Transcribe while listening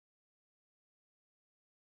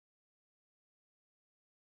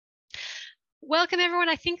Welcome, everyone.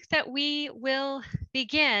 I think that we will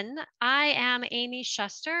begin. I am Amy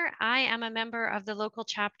Schuster. I am a member of the local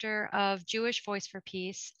chapter of Jewish Voice for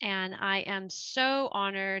Peace, and I am so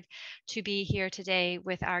honored to be here today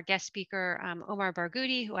with our guest speaker, Omar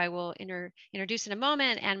Barghouti, who I will introduce in a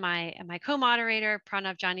moment, and my co-moderator,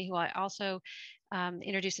 Pranav Jani, who I also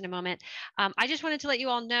introduce in a moment. I just wanted to let you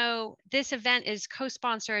all know this event is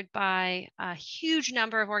co-sponsored by a huge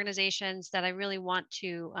number of organizations that I really want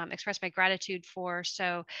to express my gratitude for.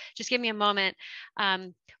 So just give me a moment.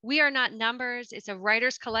 We Are Not Numbers. It's a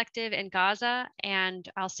writers collective in Gaza, and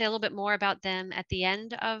I'll say a little bit more about them at the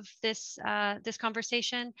end of this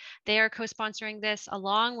conversation. They are co-sponsoring this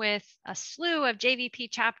along with a slew of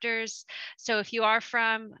JVP chapters. So if you are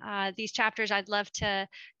from these chapters, I'd love to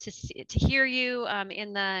hear you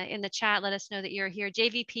in the chat. Let us know that you're here.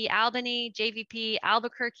 JVP Albany, JVP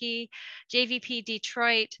Albuquerque, JVP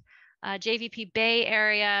Detroit, JVP Bay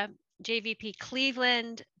Area, JVP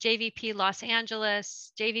Cleveland, JVP Los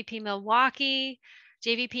Angeles, JVP Milwaukee,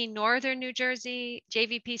 JVP Northern New Jersey,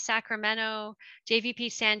 JVP Sacramento,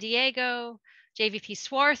 JVP San Diego, JVP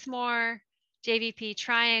Swarthmore, JVP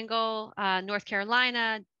Triangle, North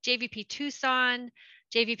Carolina, JVP Tucson,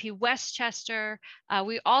 JVP Westchester.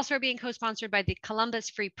 We also are being co-sponsored by the Columbus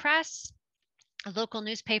Free Press, a local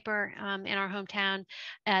newspaper in our hometown,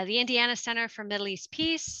 the Indiana Center for Middle East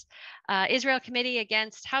Peace, Israel Committee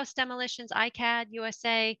Against House Demolitions, ICAD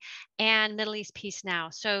USA, and Middle East Peace Now.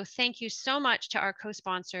 So thank you so much to our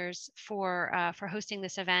co-sponsors for hosting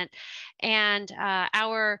this event. And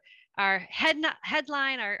our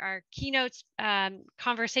headline, our keynotes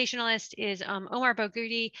conversationalist is Omar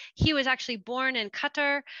Barghouti. He was actually born in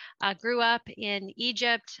Qatar, grew up in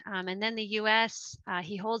Egypt, and then the US.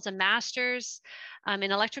 He holds a master's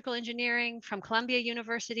in electrical engineering from Columbia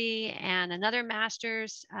University and another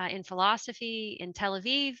master's in philosophy in Tel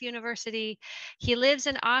Aviv University. He lives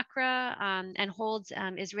in Accra and holds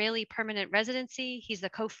Israeli permanent residency. He's the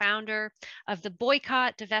co-founder of the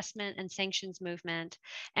Boycott, Divestment, and Sanctions Movement.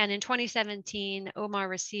 And in 2017, Omar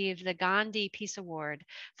received the Gandhi Peace Award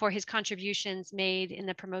for his contributions made in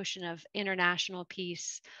the promotion of international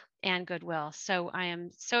peace and goodwill. So I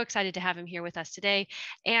am so excited to have him here with us today.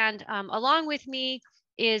 And along with me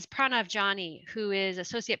is Pranav Jani, who is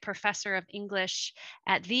Associate Professor of English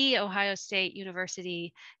at The Ohio State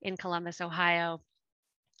University in Columbus, Ohio.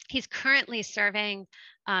 He's currently serving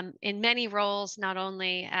in many roles, not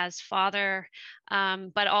only as father,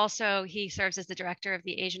 but also he serves as the director of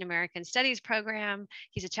the Asian American Studies program.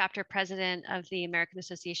 He's a chapter president of the American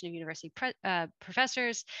Association of University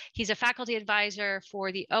Professors. He's a faculty advisor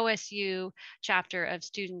for the OSU chapter of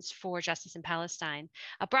Students for Justice in Palestine.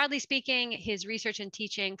 Broadly speaking, his research and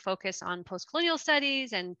teaching focus on post-colonial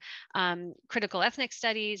studies and critical ethnic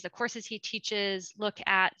studies. The courses he teaches look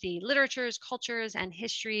at the literatures, cultures, and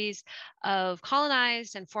histories of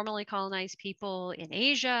colonized and formerly colonized people in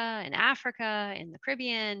Asia, in Africa, in the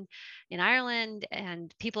Caribbean, in Ireland,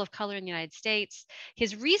 and people of color in the United States.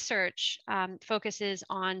 His research focuses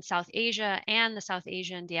on South Asia and the South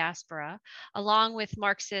Asian diaspora, along with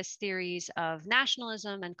Marxist theories of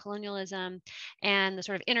nationalism and colonialism, and the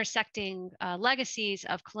sort of intersecting legacies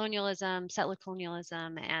of colonialism, settler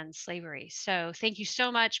colonialism, and slavery. So thank you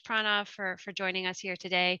so much, Pranav, for joining us here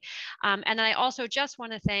today. And then I also just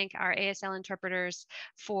want to thank our ASL interpreters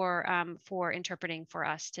for interpreting for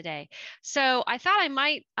us today. So I thought I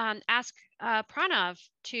might ask Pranav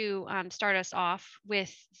to start us off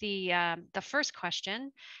with the first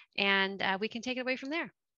question, and we can take it away from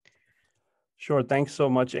there. Sure. Thanks so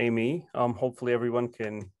much, Amy. Hopefully everyone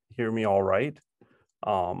can hear me all right.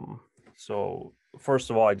 So first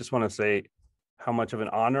of all, I just want to say how much of an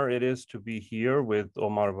honor it is to be here with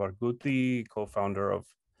Omar Barghouti, co-founder of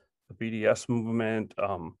the BDS movement.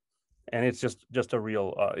 And it's just a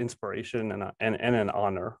real inspiration and an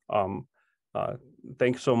honor.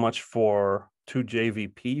 Thanks so much to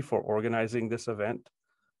JVP for organizing this event.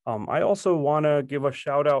 I also want to give a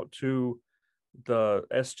shout out to the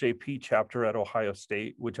SJP chapter at Ohio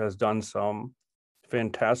State, which has done some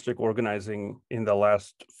fantastic organizing in the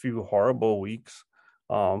last few horrible weeks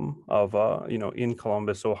in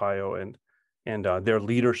Columbus, Ohio, and their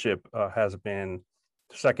leadership has been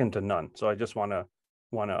second to none. So I just want to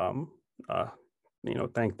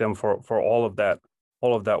thank them for all of that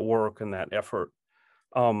work and that effort.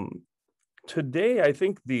 Today, I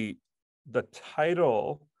think the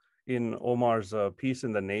title in Omar's Peace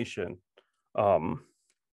in the Nation, that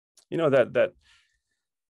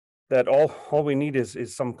all we need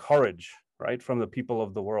is some courage, right, from the people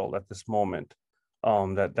of the world at this moment.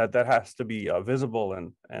 That has to be visible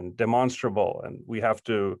and demonstrable, and we have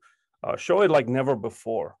to show it like never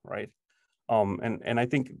before, right? And I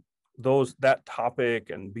think that topic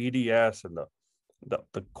and BDS and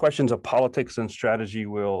the questions of politics and strategy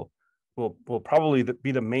will probably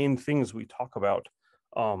be the main things we talk about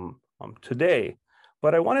today.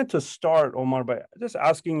 But I wanted to start, Omar, by just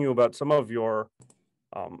asking you about some of your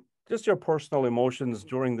just your personal emotions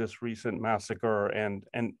during this recent massacre, and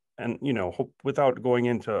without going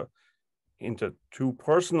into too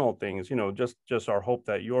personal things, just our hope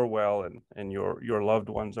that you're well and your loved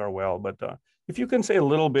ones are well. But if you can say a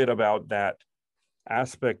little bit about that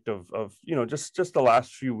aspect of just the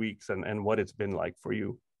last few weeks and what it's been like for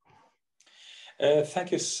you.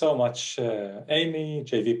 Thank you so much, Amy,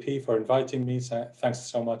 JVP, for inviting me. Thanks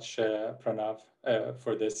so much, Pranav,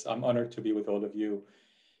 for this. I'm honored to be with all of you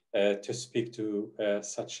to speak to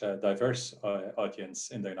such a diverse audience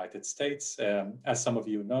in the United States. As some of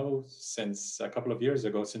you know, since a couple of years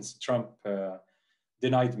ago, since Trump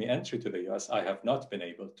denied me entry to the US, I have not been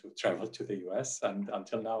able to travel to the US. And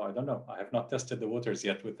until now, I don't know. I have not tested the waters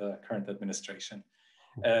yet with the current administration.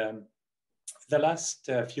 The last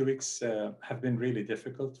few weeks have been really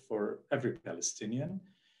difficult for every Palestinian,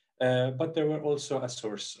 but they were also a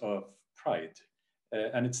source of pride.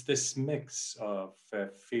 And it's this mix of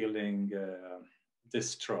feeling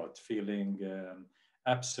distraught, feeling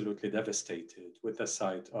absolutely devastated with the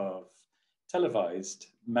sight of televised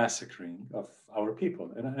massacring of our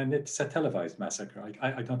people. And it's a televised massacre.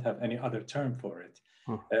 I don't have any other term for it.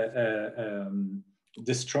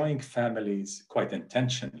 Destroying families quite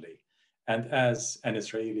intentionally. And as an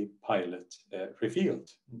Israeli pilot revealed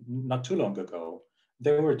not too long ago,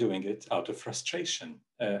 they were doing it out of frustration,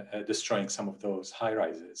 destroying some of those high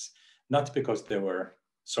rises, not because they were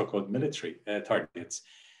so-called military targets.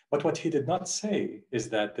 But what he did not say is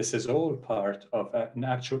that this is all part of an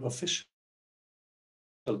actual official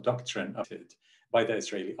doctrine by the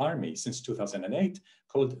Israeli army since 2008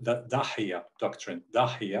 called the Dahiya doctrine.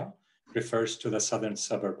 Dahiya refers to the southern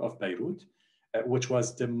suburb of Beirut, which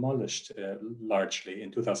was demolished largely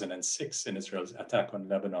in 2006 in Israel's attack on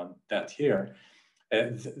Lebanon that year.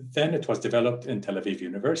 Then it was developed in Tel Aviv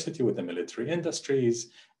University with the military industries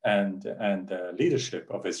and leadership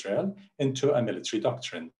of Israel into a military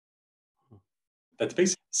doctrine. That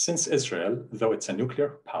basically, since Israel, though it's a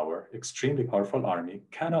nuclear power, extremely powerful army,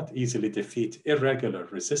 cannot easily defeat irregular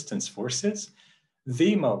resistance forces,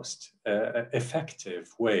 the most effective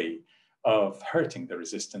way of hurting the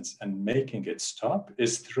resistance and making it stop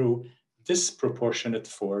is through disproportionate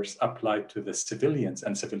force applied to the civilians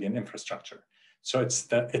and civilian infrastructure. So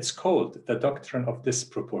it's called the doctrine of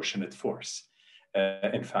disproportionate force,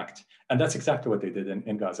 in fact. And that's exactly what they did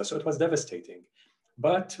in Gaza. So it was devastating.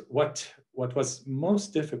 But what was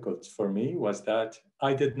most difficult for me was that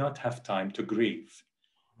I did not have time to grieve,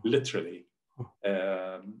 literally.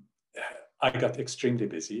 I got extremely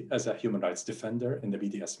busy as a human rights defender in the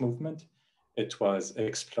BDS movement. It was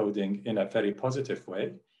exploding in a very positive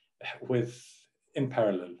way, in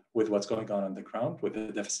parallel with what's going on the ground, with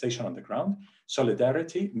the devastation on the ground.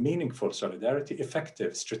 Solidarity, meaningful solidarity,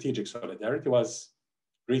 effective strategic solidarity was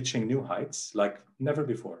reaching new heights like never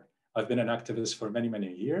before. I've been an activist for many,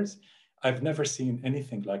 many years. I've never seen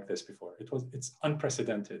anything like this before. It's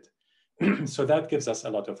unprecedented. So that gives us a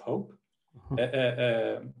lot of hope.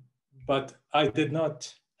 But I did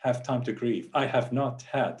not have time to grieve. I have not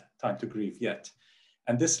had time to grieve yet.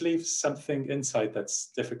 And this leaves something inside that's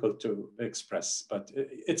difficult to express, but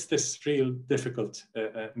it's this real difficult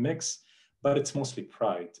mix, but it's mostly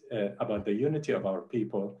pride about the unity of our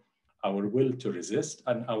people, our will to resist,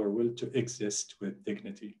 and our will to exist with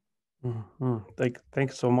dignity. Mm-hmm.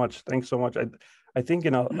 Thanks so much. Thanks so much. I think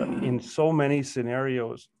in so many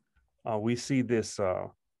scenarios, we see this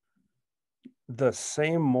the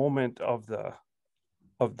same moment of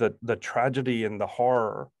the tragedy and the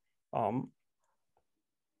horror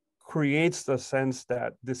creates the sense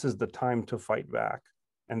that this is the time to fight back,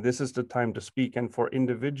 and this is the time to speak. And for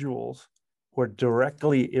individuals who are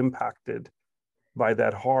directly impacted by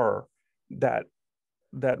that horror, that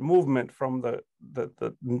movement from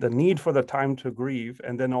the need for the time to grieve,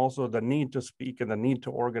 and then also the need to speak and the need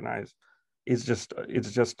to organize, it's just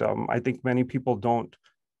I think many people don't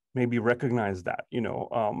maybe recognize that,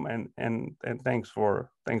 and thanks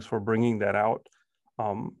for bringing that out.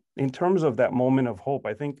 In terms of that moment of hope,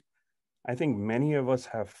 I think many of us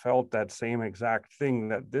have felt that same exact thing,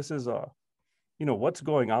 that this is what's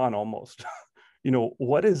going on almost.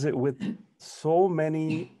 What is it with so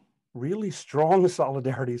many really strong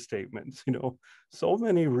solidarity statements, so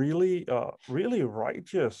many really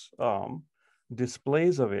righteous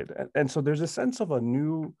displays of it. And so there's a sense of a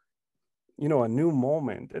new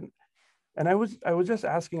moment. And I was just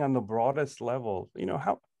asking on the broadest level,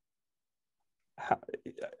 how,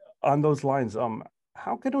 on those lines,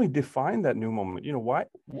 how can we define that new moment? Why?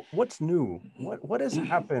 What's new? What has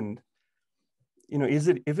happened? Is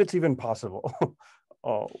it, if it's even possible?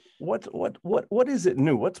 What is it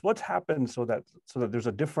new? What's happened so that there's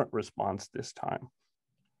a different response this time?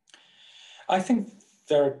 I think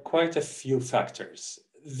there are quite a few factors.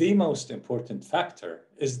 The most important factor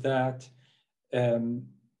is that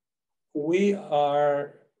we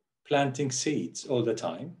are planting seeds all the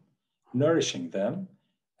time, nourishing them,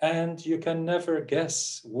 and you can never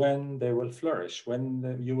guess when they will flourish, when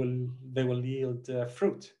they will yield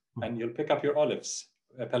fruit, and you'll pick up your olives.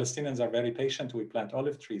 Palestinians are very patient. We plant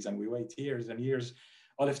olive trees and we wait years and years.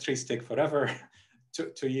 Olive trees take forever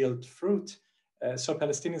to yield fruit. So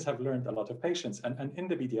Palestinians have learned a lot of patience. And in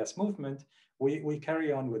the BDS movement, we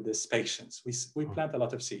carry on with this patience. We plant a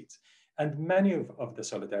lot of seeds. And many of the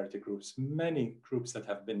solidarity groups, many groups that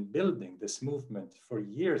have been building this movement for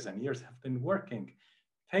years and years have been working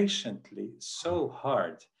patiently so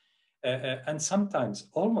hard and sometimes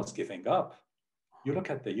almost giving up. You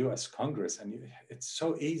look at the US Congress and it's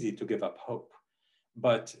so easy to give up hope.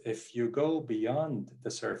 But if you go beyond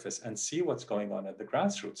the surface and see what's going on at the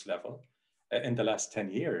grassroots level in the last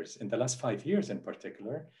 10 years, in the last 5 years in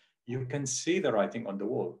particular, you can see the writing on the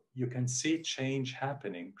wall. You can see change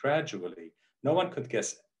happening gradually. No one could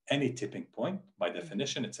guess any tipping point. By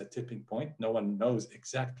definition, it's a tipping point. No one knows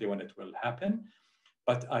exactly when it will happen.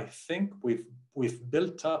 But I think we've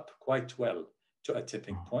built up quite well to a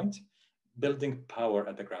tipping point, building power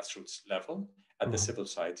at the grassroots level, at the civil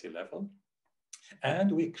society level.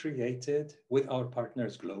 And we created, with our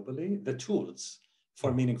partners globally, the tools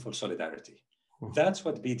for meaningful solidarity. That's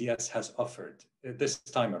what BDS has offered this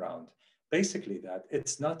time around. Basically that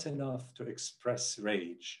it's not enough to express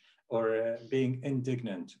rage or being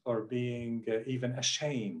indignant or being even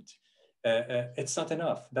ashamed. It's not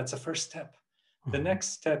enough. That's a first step. The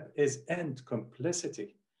next step is end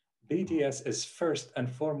complicity. BDS is first and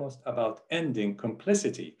foremost about ending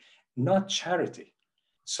complicity, not charity.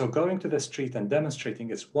 So going to the street and demonstrating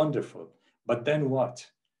is wonderful, but then what?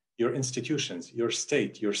 Your institutions, your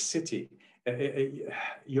state, your city,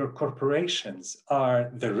 your corporations are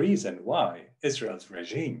the reason why Israel's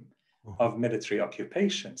regime of military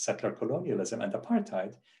occupation, settler colonialism, and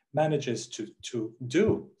apartheid manages to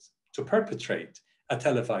perpetrate a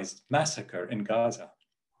televised massacre in Gaza.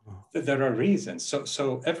 There are reasons.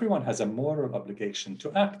 So everyone has a moral obligation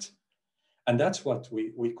to act. And that's what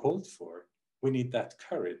we called for. We need that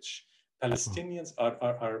courage. Palestinians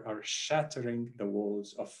are shattering the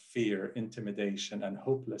walls of fear, intimidation, and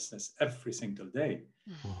hopelessness every single day.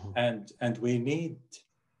 And we need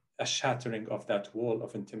a shattering of that wall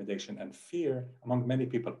of intimidation and fear among many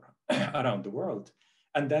people around the world.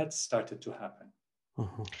 And that started to happen.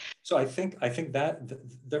 So I think that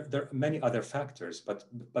there are many other factors,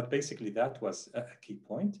 but basically that was a key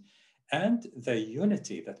point. And the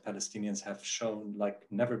unity that Palestinians have shown like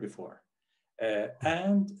never before.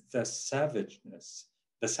 And the savageness,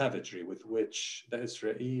 the savagery with which the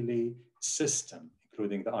Israeli system,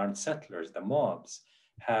 including the armed settlers, the mobs,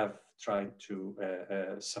 have tried to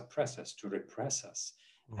suppress us, to repress us,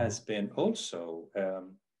 has been also,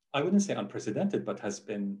 I wouldn't say unprecedented, but has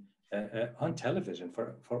been on television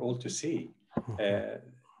for all to see.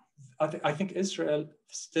 I think Israel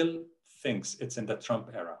still thinks it's in the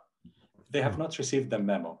Trump era. They have not received the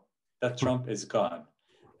memo that Trump is gone.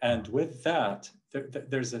 And with that,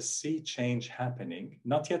 there's a sea change happening,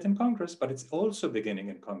 not yet in Congress, but it's also beginning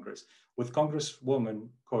in Congress. With Congresswoman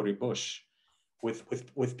Cori Bush,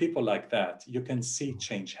 with people like that, you can see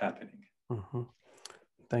change happening.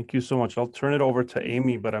 Thank you so much. I'll turn it over to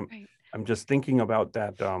Amy, but I'm just thinking about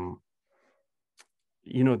that, the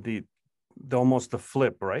almost the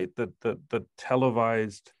flip, right? The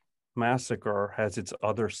televised massacre has its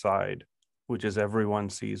other side, which is everyone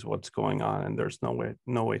sees what's going on and there's no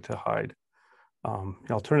way to hide.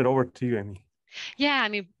 I'll turn it over to you, Amy. Yeah, I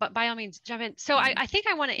mean, but by all means, jump in. So I think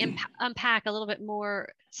I want to unpack a little bit more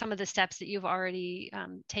some of the steps that you've already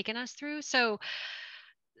taken us through. So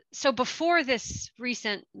before this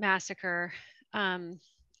recent massacre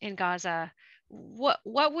in Gaza, what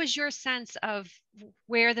was your sense of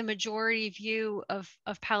where the majority view of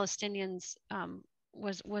Palestinians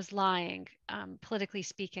was lying, politically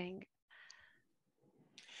speaking?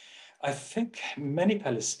 I think many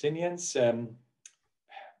Palestinians,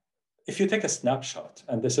 if you take a snapshot,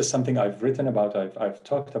 and this is something I've written about, I've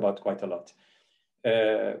talked about quite a lot,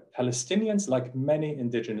 Palestinians, like many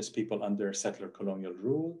indigenous people under settler colonial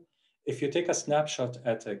rule, if you take a snapshot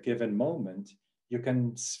at a given moment, you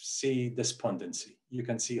can see despondency, you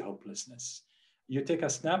can see hopelessness. You take a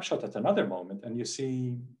snapshot at another moment and you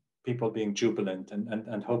see people being jubilant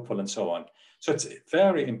and hopeful and so on. So it's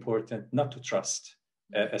very important not to trust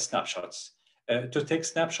snapshots, to take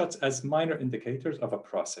snapshots as minor indicators of a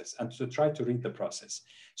process and to try to read the process.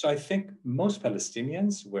 So I think most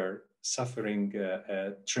Palestinians were suffering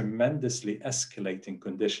tremendously escalating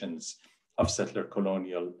conditions of settler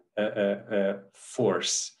colonial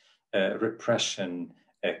force, repression,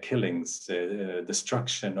 killings,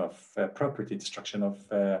 destruction of property, destruction of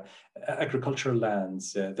agricultural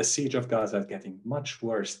lands, the siege of Gaza getting much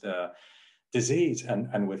worse, the disease,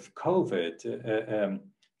 and with COVID,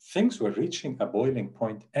 things were reaching a boiling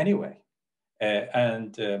point anyway.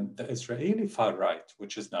 And the Israeli far right,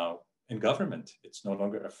 which is now in government, it's no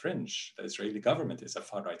longer a fringe. The Israeli government is a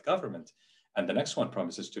far right government. And the next one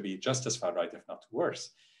promises to be just as far right, if not worse,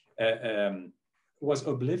 was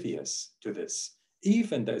oblivious to this.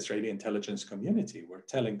 Even the Israeli intelligence community were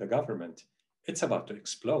telling the government, it's about to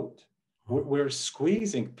explode. We're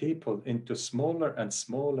squeezing people into smaller and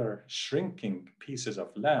smaller, shrinking pieces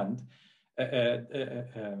of land,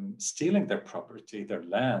 stealing their property, their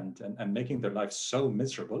land, and making their lives so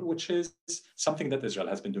miserable, which is something that Israel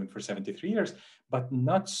has been doing for 73 years, but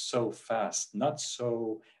not so fast, not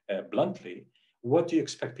so bluntly. What do you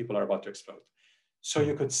expect people are about to explode? So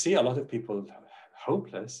you could see a lot of people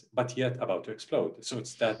hopeless, but yet about to explode. So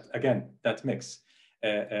it's that, again, that mix.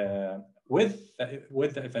 With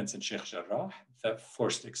the events in Sheikh Jarrah, the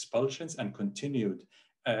forced expulsions and continued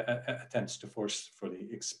attempts to forcefully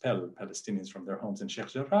expel Palestinians from their homes in Sheikh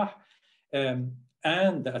Jarrah,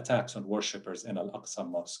 and the attacks on worshippers in Al-Aqsa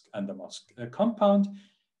Mosque and the mosque compound,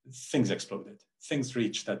 things exploded. Things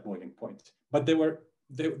reached that boiling point. But they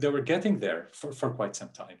were getting there for quite some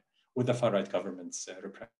time with the far-right government's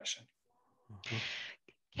repression.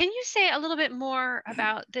 Can you say a little bit more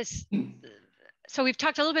about this? So we've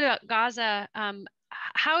talked a little bit about Gaza.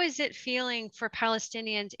 How is it feeling for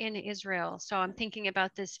Palestinians in Israel? So I'm thinking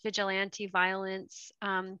about this vigilante violence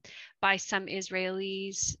by some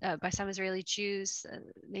Israeli Jews,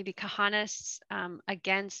 maybe Kahanists,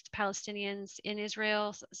 against Palestinians in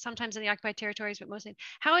Israel, sometimes in the occupied territories, but mostly.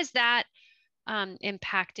 How is that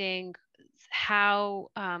impacting how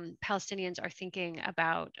Palestinians are thinking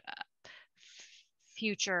about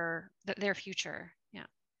their future? Yeah.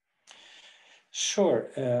 Sure.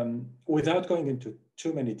 Without going into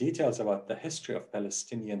too many details about the history of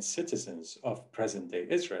Palestinian citizens of present-day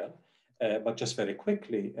Israel, but just very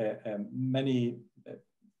quickly, many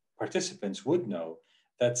participants would know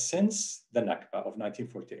that since the Nakba of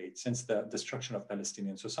 1948, since the destruction of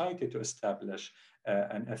Palestinian society to establish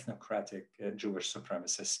an ethnocratic Jewish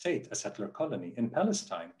supremacist state, a settler colony in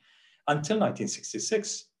Palestine, until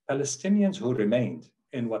 1966, Palestinians who remained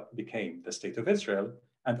in what became the State of Israel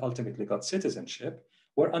and ultimately got citizenship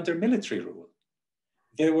were under military rule.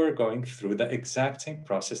 They were going through the exact same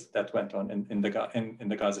process that went on in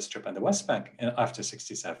the Gaza Strip and the West Bank after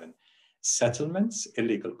 67. Settlements,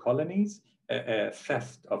 illegal colonies,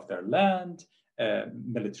 theft of their land,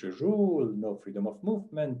 military rule, no freedom of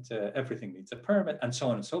movement, everything needs a permit, and so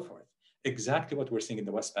on and so forth. Exactly what we're seeing in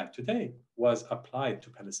the West Bank today was applied to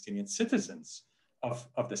Palestinian citizens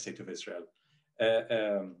of the State of Israel.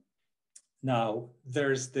 Now,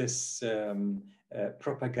 there's this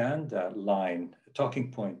propaganda line,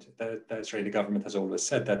 talking point that the Israeli government has always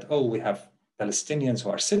said that, oh, we have Palestinians who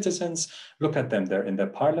are citizens. Look at them, they're in the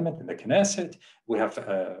parliament, in the Knesset. We have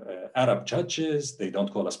Arab judges. They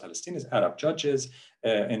don't call us Palestinians, Arab judges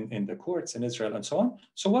in the courts in Israel and so on.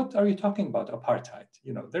 So what are you talking about? Apartheid?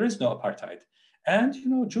 There is no apartheid. And,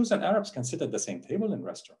 Jews and Arabs can sit at the same table in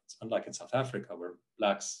restaurants, unlike in South Africa, where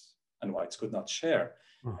blacks and whites could not share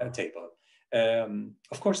a table.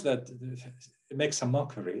 Of course, that it makes a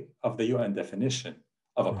mockery of the UN definition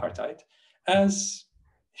of apartheid, as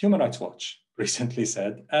Human Rights Watch recently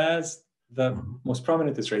said, as the most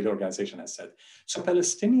prominent Israeli organization has said. So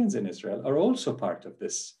Palestinians in Israel are also part of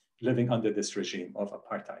this, living under this regime of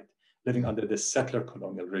apartheid, living under this settler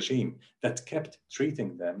colonial regime that kept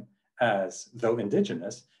treating them as, though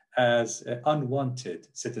indigenous, as unwanted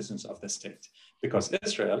citizens of the state. Because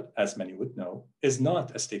Israel, as many would know, is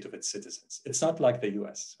not a state of its citizens. It's not like the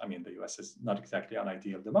US. I mean, the US is not exactly an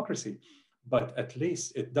ideal democracy, but at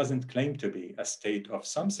least it doesn't claim to be a state of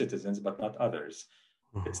some citizens, but not others.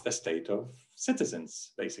 It's the state of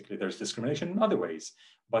citizens, basically. There's discrimination in other ways,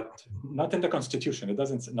 but not in the constitution. It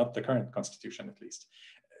doesn't, not the current constitution, at least.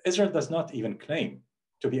 Israel does not even claim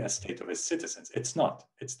to be a state of its citizens. It's not.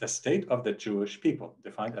 It's the state of the Jewish people,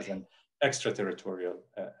 defined as an extraterritorial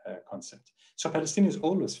concept. So Palestinians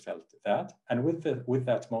always felt that, and with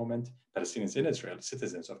that moment, Palestinians in Israel,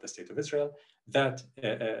 citizens of the State of Israel, that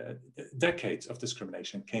decades of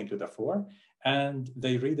discrimination came to the fore, and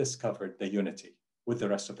they rediscovered the unity with the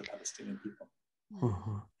rest of the Palestinian people.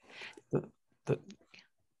 Mm-hmm.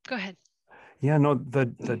 Go ahead. Yeah, no,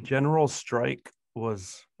 the general strike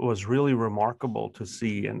was really remarkable to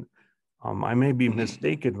see, and I may be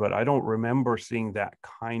mistaken, but I don't remember seeing that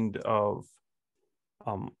kind of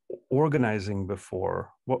organizing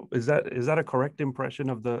before. What is that? Is that a correct impression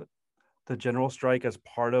of the general strike as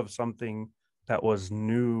part of something that was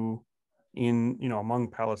new in, among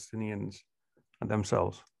Palestinians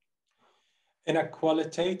themselves? In a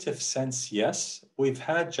qualitative sense, yes. We've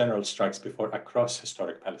had general strikes before across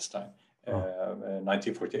historic Palestine.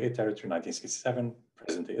 1948 territory, 1967,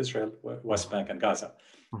 present-day Israel, West Bank and Gaza,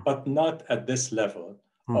 but not at this level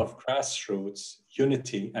of grassroots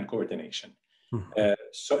unity and coordination.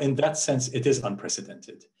 So in that sense, it is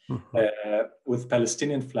unprecedented. With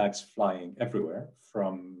Palestinian flags flying everywhere,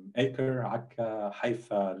 from Acre, Akka,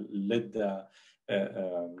 Haifa, Lydda,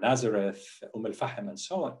 Nazareth, al-Fahim, and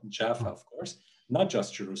so on, Jaffa, of course, not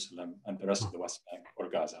just Jerusalem and the rest of the West Bank or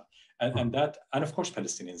Gaza, and of course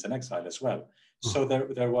Palestinians in exile as well. So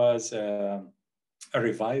there was a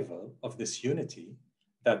revival of this unity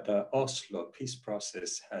that the Oslo peace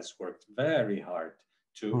process has worked very hard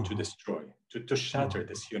to destroy, to shatter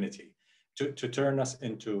this unity, to turn us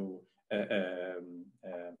into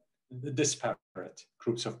disparate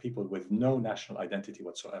groups of people with no national identity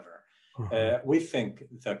whatsoever. We think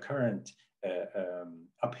the current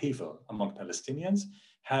upheaval among Palestinians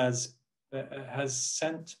has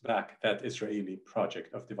sent back that Israeli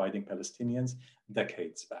project of dividing Palestinians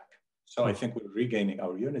decades back. So I think we're regaining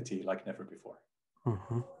our unity like never before.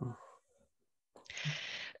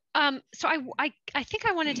 So I think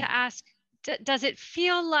I wanted to ask, does it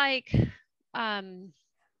feel like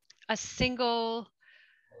a single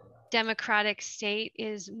democratic state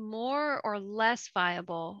is more or less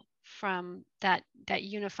viable from that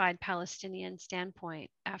unified Palestinian standpoint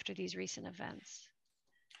after these recent events?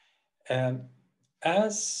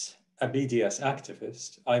 As a BDS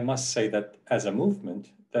activist, I must say that as a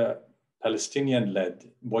movement, the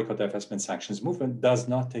Palestinian-led boycott, divestment, sanctions movement does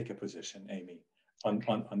not take a position, Amy,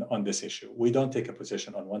 on this issue. We don't take a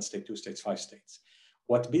position on one state, two states, five states.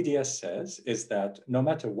 What BDS says is that no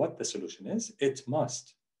matter what the solution is, it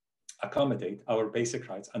must accommodate our basic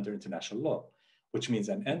rights under international law, which means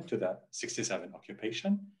an end to the 67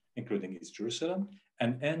 occupation, including East Jerusalem,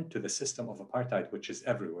 an end to the system of apartheid, which is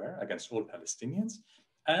everywhere against all Palestinians,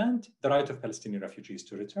 and the right of Palestinian refugees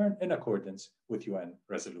to return in accordance with UN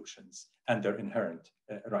resolutions and their inherent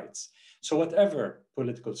rights. So whatever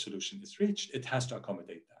political solution is reached, it has to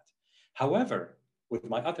accommodate that. However, with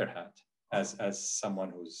my other hat, as someone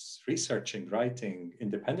who's researching, writing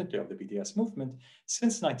independently of the BDS movement,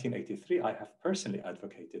 since 1983, I have personally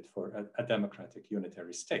advocated for a democratic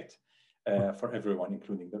unitary state for everyone,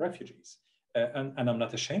 including the refugees. And I'm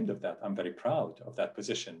not ashamed of that. I'm very proud of that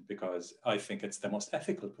position because I think it's the most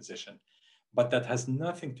ethical position. But that has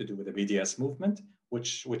nothing to do with the BDS movement,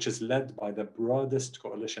 which is led by the broadest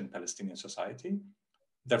coalition in Palestinian society.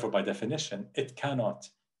 Therefore, by definition, it cannot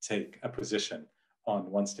take a position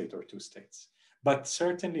on one state or two states. But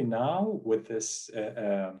certainly now, with this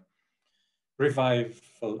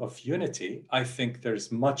revival of unity, I think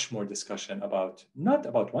there's much more discussion about, not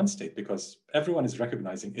about one state, because everyone is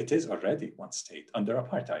recognizing it is already one state under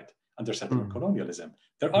apartheid, under settler colonialism.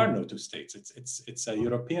 There are no two states. It's a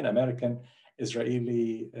European, American,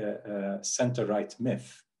 Israeli center-right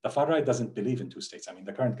myth. The far right doesn't believe in two states. I mean,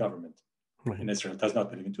 the current government in Israel does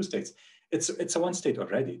not believe in two states. It's a one state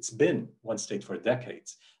already. It's been one state for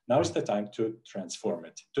decades. Now is the time to transform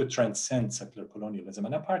it, to transcend settler colonialism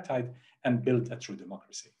and apartheid and build a true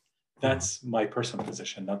democracy. That's my personal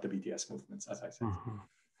position, not the BDS movements, as I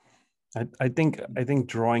said. I think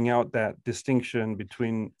drawing out that distinction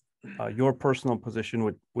between your personal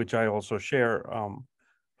position, which I also share,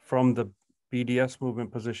 from the BDS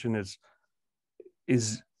movement position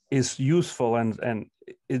is useful, and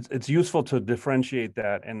it's useful to differentiate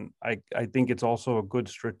that. And I think it's also a good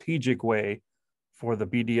strategic way for the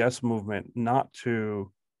BDS movement not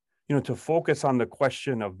to, to focus on the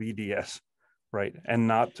question of BDS, right, and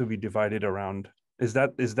not to be divided around. Is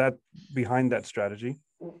that behind that strategy?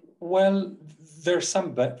 Well, there's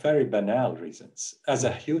some very banal reasons. As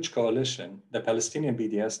a huge coalition, the Palestinian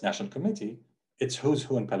BDS National Committee, it's who's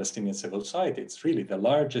who in Palestinian civil society. It's really the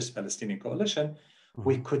largest Palestinian coalition.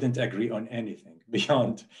 We couldn't agree on anything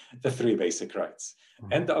beyond the three basic rights,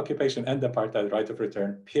 and the occupation and the apartheid, right of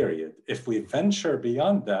return, period. If we venture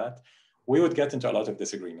beyond that, we would get into a lot of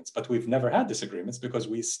disagreements, but we've never had disagreements because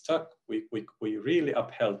we really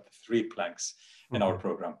upheld three planks in our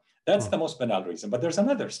program. That's the most banal reason. But there's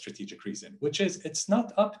another strategic reason, which is it's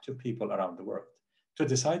not up to people around the world to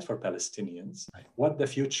decide for Palestinians what the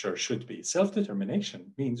future should be.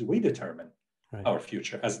 Self-determination means we determine our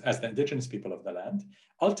future as the indigenous people of the land.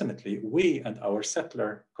 Ultimately, we and our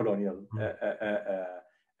settler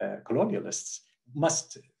colonialists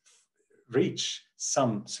must reach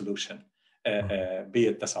some solution, be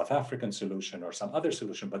it the South African solution or some other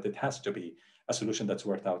solution, but it has to be a solution that's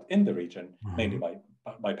worked out in the region, mainly by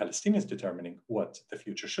Palestinians determining what the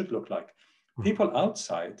future should look like. People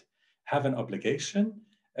outside have an obligation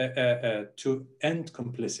to end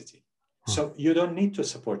complicity. So you don't need to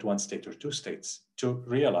support one state or two states to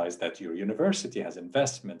realize that your university has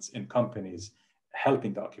investments in companies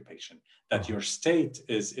helping the occupation, that your state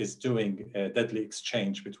is doing a deadly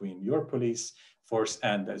exchange between your police force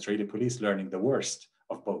and the Israeli police, learning the worst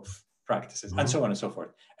of both practices, and so on and so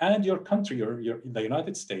forth. And your country, the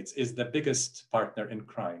United States, is the biggest partner in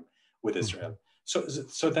crime with Israel.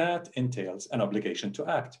 So that entails an obligation to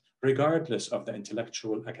act, regardless of the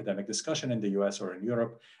intellectual academic discussion in the US or in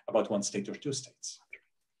Europe about one state or two states.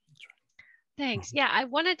 Thanks. Yeah, I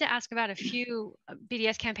wanted to ask about a few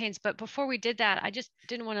BDS campaigns, but before we did that, I just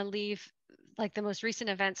didn't want to leave like the most recent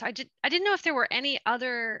events. I didn't know if there were any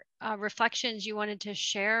other reflections you wanted to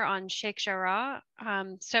share on Sheikh Jarrah.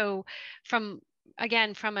 So from a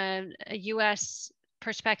US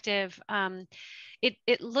perspective,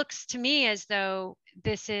 it looks to me as though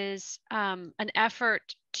this is an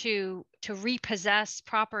effort to repossess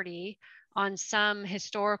property on some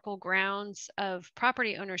historical grounds of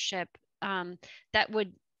property ownership that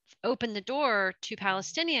would open the door to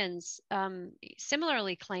Palestinians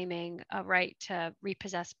similarly claiming a right to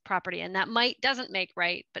repossess property, and that doesn't make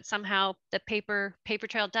right, but somehow the paper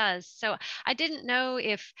trail does. So I didn't know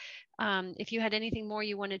if you had anything more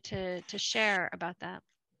you wanted to share about that.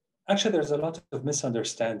 Actually, there's a lot of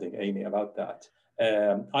misunderstanding, Amy, about that.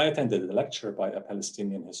 I attended a lecture by a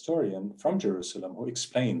Palestinian historian from Jerusalem who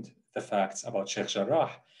explained the facts about Sheikh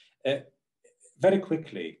Jarrah. Very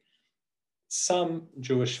quickly, some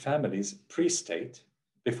Jewish families pre-state,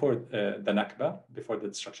 before the Nakba, before the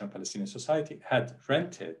destruction of Palestinian society, had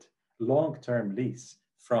rented long-term lease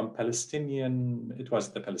from it was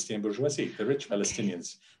the Palestinian bourgeoisie, the rich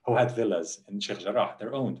Palestinians who had villas in Sheikh Jarrah.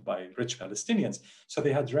 They're owned by rich Palestinians. So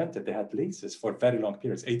they had leases for very long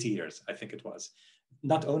periods, 80 years, I think it was.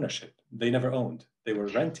 Not ownership. They never owned. They were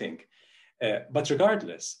renting. But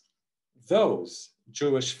regardless, those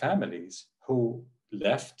Jewish families who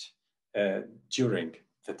left during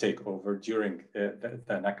the takeover, during the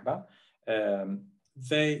Nakba,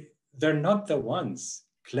 they're not the ones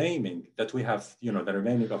claiming that we have, the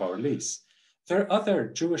remaining of our lease. There are other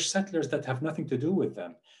Jewish settlers that have nothing to do with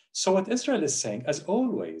them. So what Israel is saying, as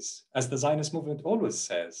always, as the Zionist movement always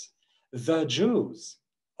says, the Jews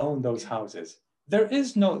own those houses. There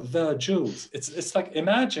is no the Jews. It's like,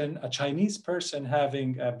 imagine a Chinese person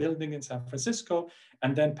having a building in San Francisco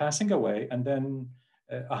and then passing away, and then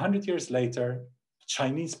 100 years later,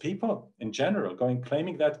 Chinese people in general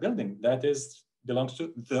claiming that building belongs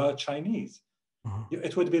to the Chinese.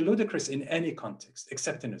 It would be ludicrous in any context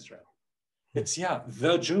except in Israel. It's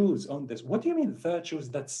the Jews own this. What do you mean the Jews?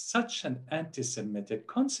 That's such an anti-Semitic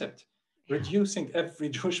concept, reducing every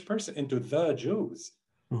Jewish person into the Jews.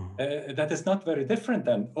 That is not very different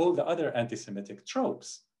than all the other anti-Semitic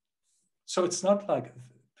tropes. So it's not like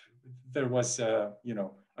there was a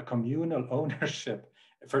communal ownership.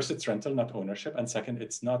 First, it's rental, not ownership. And second,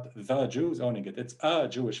 it's not the Jews owning it. It's a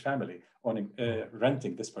Jewish family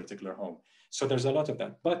renting this particular home. So there's a lot of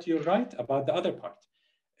that. But you're right about the other part.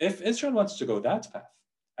 If Israel wants to go that path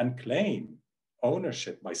and claim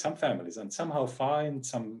ownership by some families and somehow find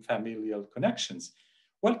some familial connections,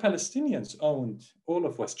 well, Palestinians owned all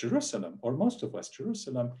of West Jerusalem, or most of West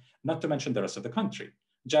Jerusalem, not to mention the rest of the country,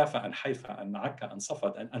 Jaffa and Haifa and Akka and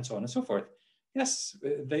Safad and so on and so forth. Yes,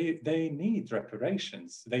 they need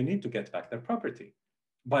reparations. They need to get back their property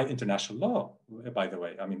by international law, by the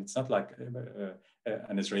way. I mean, it's not like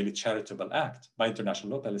an Israeli charitable act. By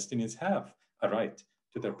international law, Palestinians have a right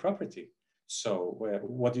to their property. So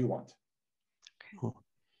what do you want?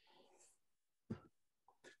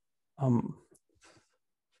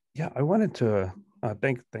 I wanted to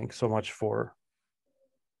thanks so much for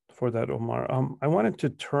that, Omar. I wanted to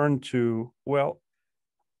turn to,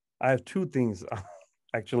 I have two things.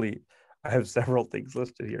 Actually, I have several things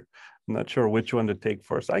listed here. I'm not sure which one to take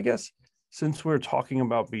first. I guess since we're talking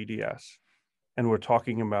about BDS and we're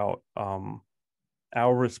talking about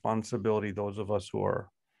our responsibility, those of us who are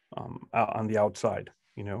out on the outside,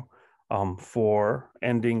 for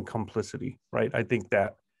ending complicity, right? I think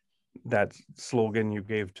that slogan you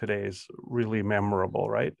gave today is really memorable,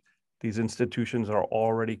 right? These institutions are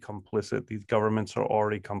already complicit. These governments are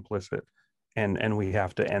already complicit, and we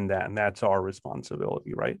have to end that. And that's our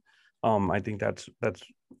responsibility, right? I think that's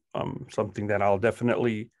something that I'll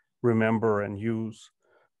definitely remember and use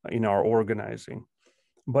in our organizing.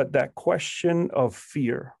 But that question of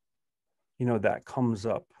fear, that comes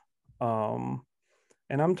up.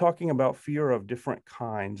 And I'm talking about fear of different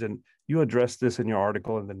kinds. And you addressed this in your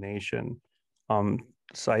article in The Nation,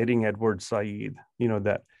 citing Edward Said,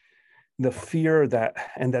 that the fear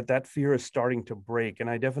that fear is starting to break. And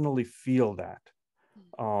I definitely feel that.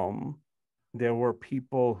 There were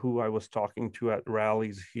people who I was talking to at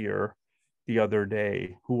rallies here the other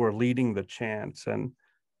day who were leading the chants. And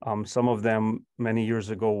some of them many years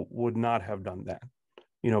ago would not have done that,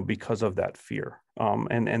 because of that fear.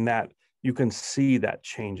 And that you can see that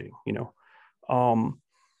changing, and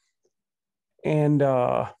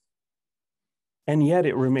yet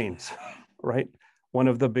it remains, right? One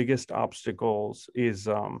of the biggest obstacles is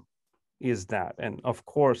that. And of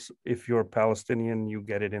course, if you're Palestinian, you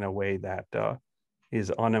get it in a way that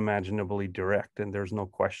is unimaginably direct, and there's no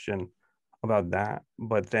question about that.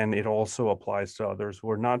 But then it also applies to others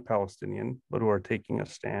who are not Palestinian, but who are taking a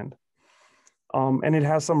stand. And it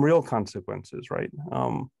has some real consequences, right?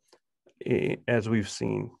 As we've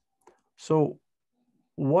seen. So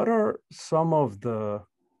what are some of the,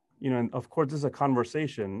 and of course this is a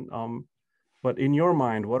conversation, but in your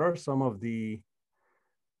mind, what are some of the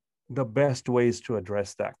best ways to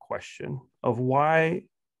address that question of why?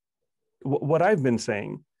 What I've been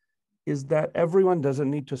saying is that everyone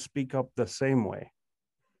doesn't need to speak up the same way,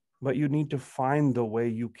 but you need to find the way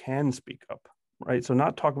you can speak up, right? So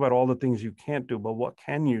not talk about all the things you can't do, but what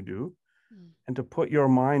can you do? And to put your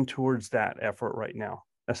mind towards that effort right now,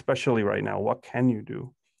 especially right now. What can you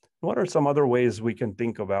do? What are some other ways we can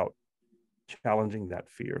think about challenging that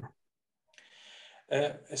fear?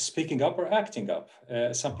 Speaking up or acting up.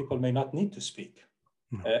 Some people may not need to speak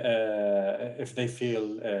if they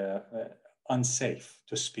feel unsafe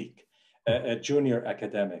to speak. Junior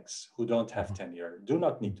academics who don't have tenure do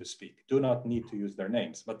not need to speak, do not need to use their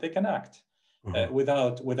names, but they can act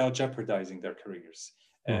without jeopardizing their careers.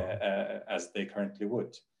 As they currently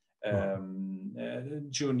would.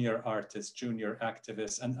 Junior artists, junior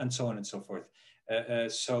activists, and so on and so forth.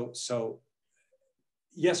 So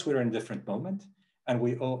yes, we're in a different moment, and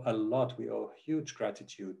we owe huge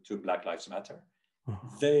gratitude to Black Lives Matter.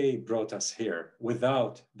 They brought us here.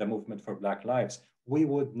 Without the movement for Black Lives, we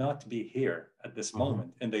would not be here at this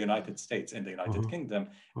moment in the United States, in the United Kingdom,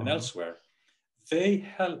 and elsewhere. They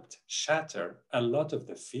helped shatter a lot of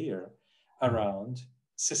the fear around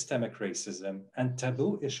systemic racism and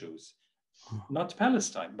taboo issues, not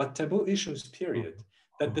Palestine, but taboo issues, period,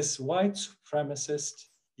 that this white supremacist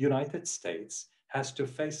United States has to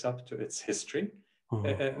face up to its history,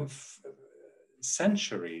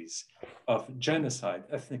 centuries of genocide,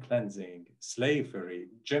 ethnic cleansing, slavery,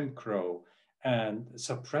 Jim Crow, and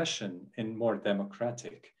suppression in more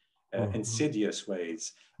democratic, insidious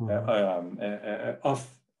ways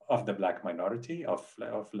of the Black minority, of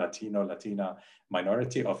Latino, Latina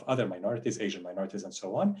minority, of other minorities, Asian minorities, and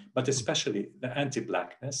so on, but especially the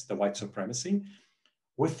anti-Blackness, the white supremacy,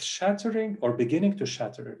 with shattering or beginning to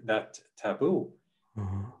shatter that taboo.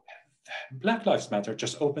 Black Lives Matter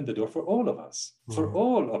just opened the door for all of us, for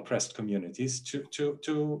all oppressed communities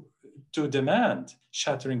to demand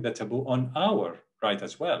shattering the taboo on our right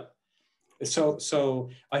as well. So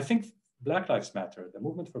I think Black Lives Matter, the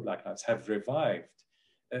movement for Black Lives, have revived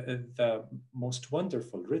the most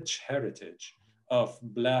wonderful, rich heritage of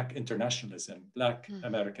Black internationalism, Black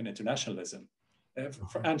American internationalism.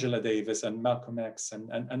 For Angela Davis and Malcolm X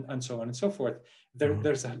and so on and so forth,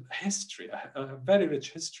 there's a history, a very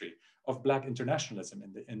rich history of Black internationalism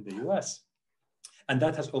in the US. And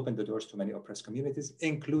that has opened the doors to many oppressed communities,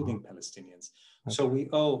 including Palestinians. So we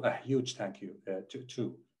owe a huge thank you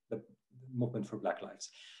to the movement for Black Lives.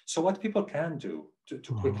 So what people can do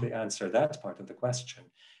to quickly answer that part of the question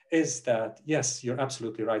is that, yes, you're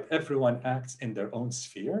absolutely right. Everyone acts in their own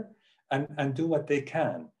sphere and do what they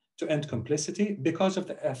can to end complicity because of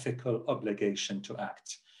the ethical obligation to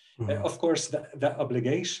act. Of course, the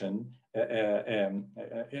obligation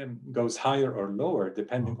goes higher or lower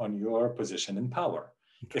depending on your position in power.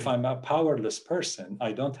 If I'm a powerless person,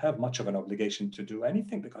 I don't have much of an obligation to do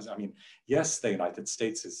anything because, I mean, yes, the United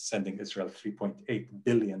States is sending Israel $3.8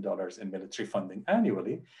 billion in military funding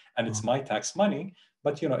annually, and it's my tax money.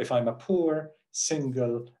 But, you know, if I'm a poor,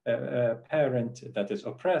 single parent that is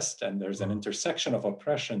oppressed, and there's an intersection of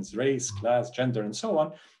oppressions, race, class, gender, and so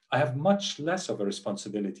on, I have much less of a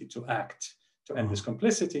responsibility to act to end this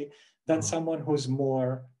complicity than someone who's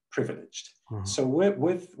more privileged. Mhm. So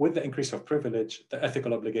with the increase of privilege, the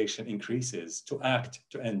ethical obligation increases to act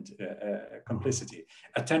to end complicity.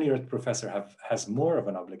 A tenured professor has more of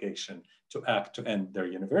an obligation to act to end their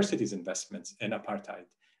university's investments in apartheid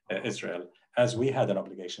Israel, as we had an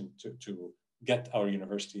obligation to get our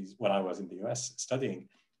universities, when I was in the US studying,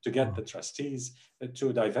 to get the trustees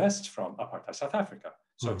to divest from apartheid South Africa.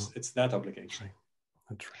 So it's that obligation.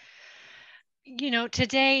 That's right. You know,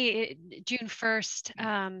 today, June 1st,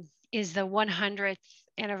 is the 100th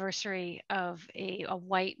anniversary of a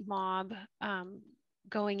white mob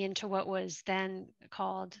going into what was then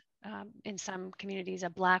called, in some communities, a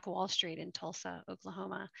Black Wall Street in Tulsa,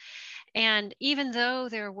 Oklahoma. And even though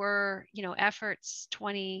there were, you know, efforts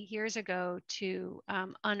 20 years ago to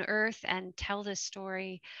unearth and tell this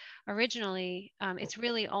story originally, it's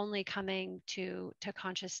really only coming to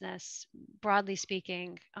consciousness, broadly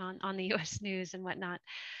speaking, on the U.S. news and whatnot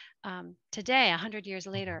today, 100 years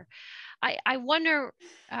later. I wonder,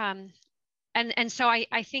 and so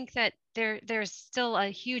I think that there's still a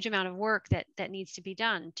huge amount of work that needs to be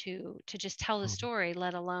done to just tell the story,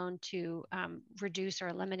 let alone to reduce or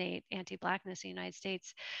eliminate anti-Blackness in the United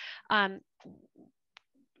States.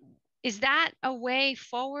 Is that a way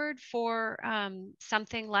forward for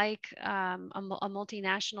something like a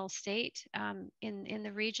multinational state in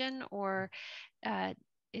the region, or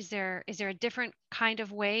is there a different kind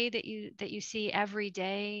of way that you see every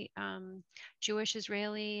day Jewish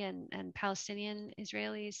Israeli and Palestinian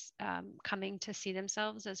Israelis coming to see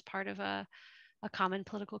themselves as part of a common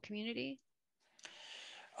political community?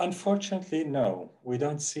 Unfortunately, no, we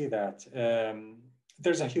don't see that.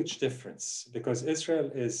 There's a huge difference because Israel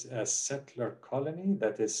is a settler colony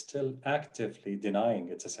that is still actively denying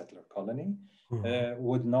it's a settler colony,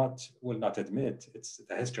 will not admit it's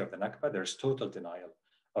the history of the Nakba. There's total denial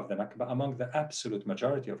of the Nakba among the absolute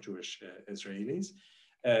majority of Jewish Israelis.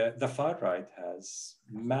 The far right has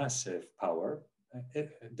massive power,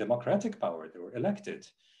 democratic power. They were elected.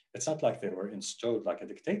 It's not like they were installed like a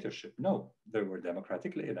dictatorship. No, they were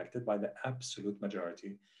democratically elected by the absolute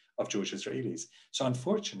majority of Jewish Israelis. So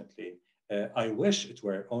unfortunately, I wish it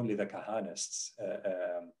were only the Kahanists,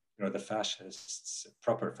 the fascists,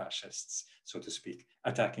 proper fascists, so to speak,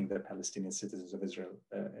 attacking the Palestinian citizens of Israel,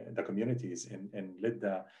 the communities in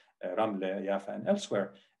Lidda, Ramle, Jaffa, and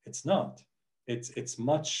elsewhere. It's not. It's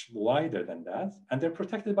much wider than that, and they're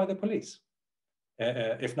protected by the police.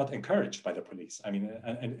 If not encouraged by the police. I mean,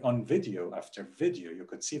 and on video after video, you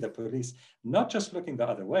could see the police not just looking the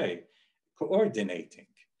other way, coordinating,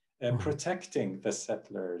 protecting the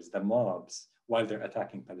settlers, the mobs, while they're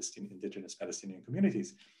attacking indigenous Palestinian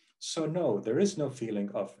communities. So no, there is no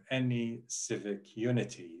feeling of any civic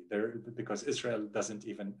unity there, because Israel doesn't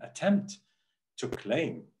even attempt to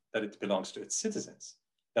claim that it belongs to its citizens,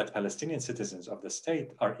 that Palestinian citizens of the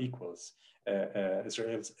state are equals.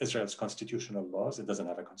 Israel's constitutional laws, it doesn't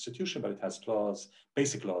have a constitution, but it has laws,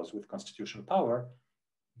 basic laws with constitutional power.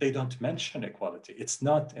 They don't mention equality. It's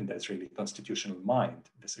not in the Israeli constitutional mind.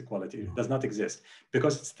 This equality does not exist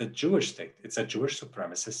because it's the Jewish state. It's a Jewish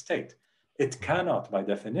supremacist state. It cannot, by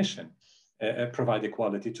definition, provide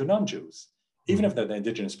equality to non-Jews, even if they're the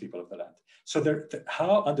indigenous people of the land. So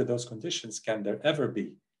how, under those conditions, can there ever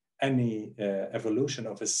be any evolution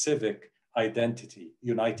of a civic identity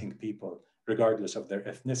uniting people, regardless of their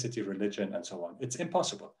ethnicity, religion, and so on? It's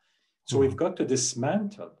impossible. So we've got to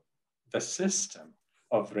dismantle the system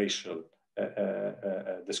of racial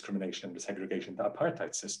discrimination, the segregation, the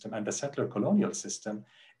apartheid system, and the settler colonial system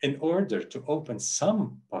in order to open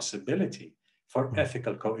some possibility for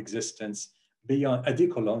ethical coexistence beyond a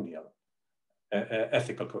decolonial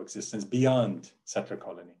ethical coexistence beyond settler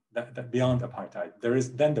colony, beyond apartheid.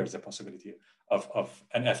 There's a possibility of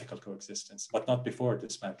an ethical coexistence, but not before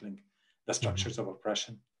dismantling the structures of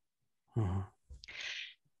oppression.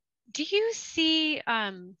 Do you see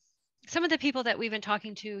some of the people that we've been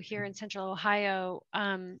talking to here in Central Ohio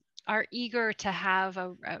are eager to have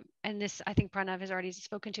and this I think Pranav has already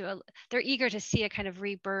spoken to, they're eager to see a kind of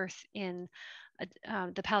rebirth in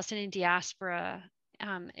the Palestinian diaspora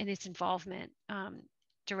and its involvement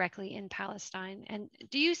directly in Palestine. And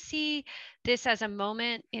do you see this as a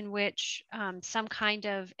moment in which some kind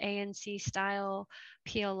of ANC style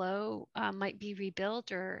PLO might be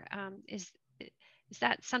rebuilt, or is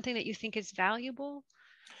that something that you think is valuable,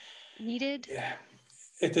 needed? Yeah,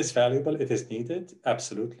 it is valuable. It is needed.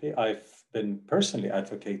 Absolutely. I've been personally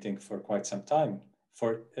advocating for quite some time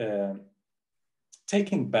for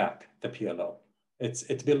taking back the PLO.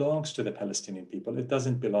 It belongs to the Palestinian people. It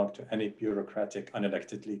doesn't belong to any bureaucratic,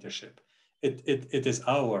 unelected leadership. It is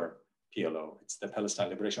our PLO. It's the Palestine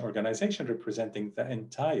Liberation Organization representing the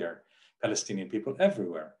entire Palestinian people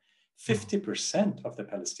everywhere. 50% of the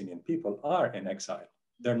Palestinian people are in exile.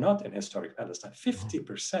 They're not in historic Palestine,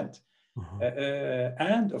 50%.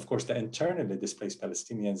 And of course, the internally displaced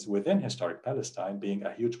Palestinians within historic Palestine, being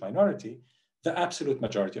a huge minority, the absolute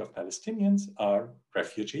majority of Palestinians are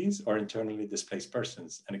refugees or internally displaced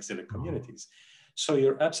persons and exilic communities. So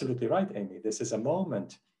you're absolutely right, Amy. This is a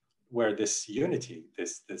moment where this unity,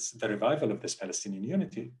 the revival of this Palestinian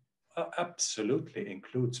unity absolutely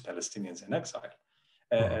includes Palestinians in exile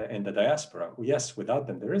in the diaspora. Yes, without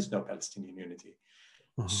them, there is no Palestinian unity.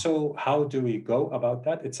 So how do we go about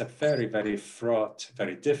that? It's a very, very fraught,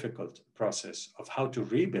 very difficult process of how to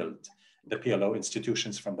rebuild the PLO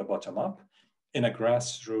institutions from the bottom up in a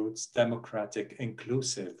grassroots, democratic,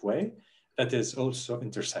 inclusive way that is also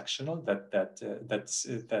intersectional,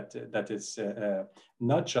 that is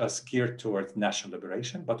not just geared towards national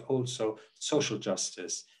liberation, but also social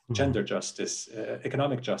justice, gender justice,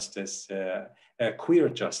 economic justice, queer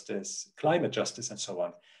justice, climate justice, and so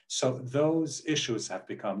on. So those issues have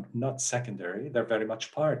become not secondary, they're very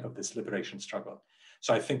much part of this liberation struggle.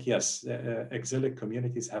 So I think, yes, exilic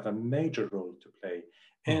communities have a major role to play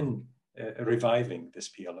in reviving this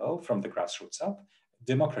PLO from the grassroots up,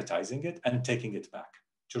 democratizing it and taking it back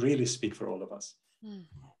to really speak for all of us.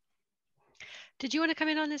 Did you want to come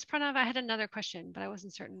in on this, Pranav? I had another question, but I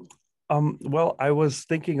wasn't certain. Well, I was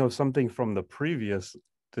thinking of something from the previous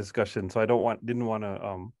discussion, so I didn't want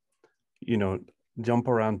to, jump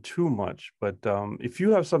around too much. But if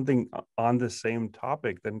you have something on the same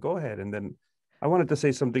topic, then go ahead. And then I wanted to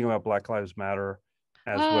say something about Black Lives Matter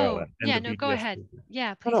as well. And yeah, the BDS go ahead. movement.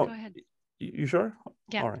 Yeah, please go ahead. You sure?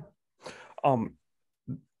 Yeah. All right.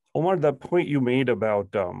 Omar, that point you made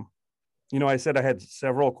about, I said I had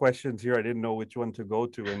several questions here. I didn't know which one to go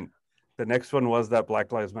to. And the next one was that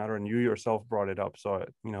Black Lives Matter, and you yourself brought it up. So,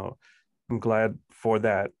 I'm glad for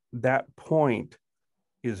that. That point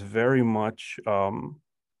is very much,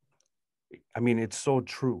 it's so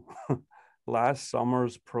true. Last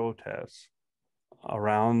summer's protests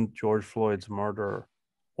around George Floyd's murder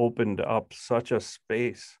opened up such a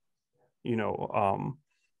space,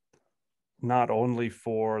 not only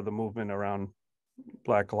for the movement around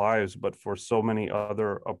Black lives, but for so many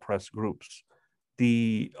other oppressed groups.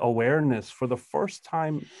 The awareness, for the first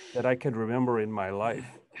time that I can remember in my life,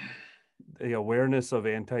 the awareness of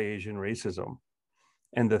anti-Asian racism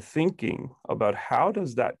and the thinking about how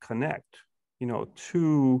does that connect,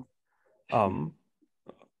 to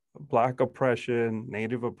Black oppression,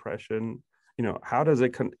 Native oppression, how does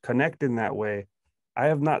it connect in that way? I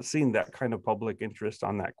have not seen that kind of public interest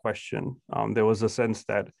on that question. There was a sense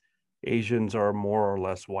that Asians are more or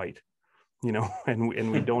less white,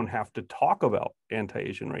 and we don't have to talk about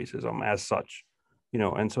anti-Asian racism as such,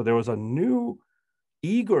 and so there was a new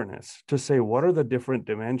eagerness to say, what are the different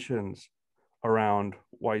dimensions around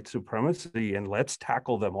white supremacy, and let's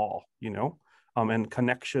tackle them all, and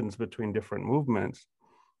connections between different movements,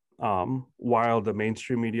 while the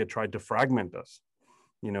mainstream media tried to fragment us,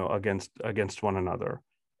 against one another.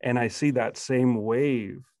 And I see that same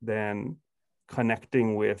wave then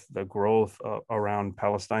connecting with the growth around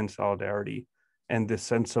Palestine solidarity and this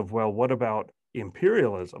sense of, well, what about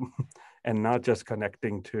imperialism, and not just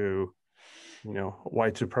connecting to,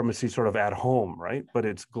 white supremacy sort of at home, right? But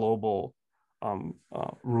it's global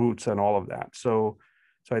roots and all of that. So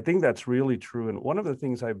I think that's really true. And one of the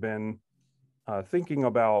things I've been thinking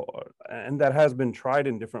about, and that has been tried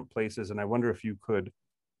in different places, and I wonder if you could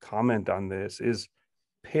comment on this, is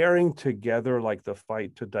pairing together like the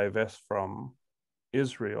fight to divest from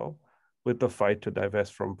Israel with the fight to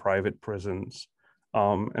divest from private prisons,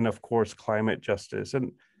 and of course climate justice.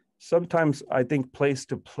 And sometimes I think place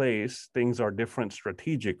to place things are different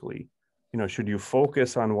strategically. Should you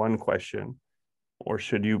focus on one question, or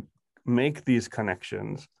should you make these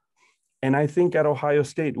connections? And I think at Ohio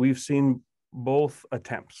State we've seen both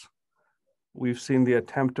attempts. We've seen the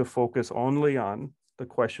attempt to focus only on the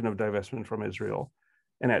question of divestment from Israel,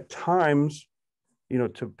 and at times,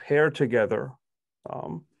 to pair together,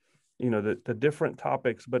 the different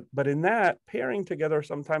topics. But in that pairing together,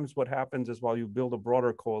 sometimes what happens is, while you build a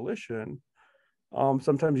broader coalition,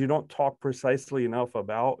 sometimes you don't talk precisely enough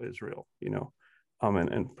about Israel,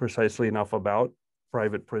 and precisely enough about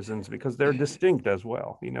private prisons, because they're distinct as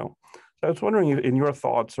well, So I was wondering, in your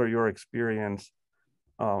thoughts or your experience,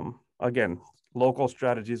 again, local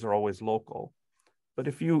strategies are always local, but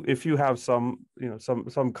if you have some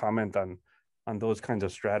comment on those kinds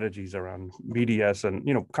of strategies around BDS and,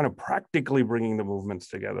 kind of practically bringing the movements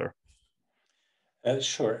together.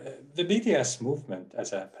 Sure. The BDS movement,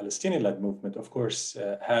 as a Palestinian-led movement, of course,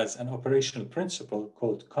 has an operational principle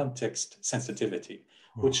called context sensitivity,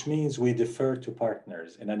 which means we defer to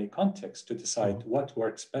partners in any context to decide what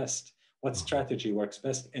works best, what strategy works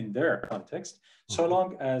best in their context, so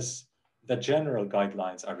long as the general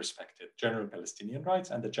guidelines are respected, general Palestinian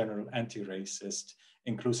rights and the general anti-racist,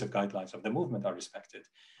 inclusive guidelines of the movement are respected.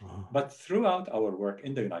 But throughout our work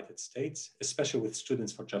in the United States, especially with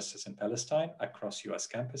Students for Justice in Palestine across US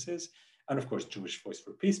campuses, and of course, Jewish Voice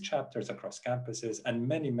for Peace chapters across campuses, and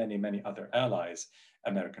many, many, many other allies,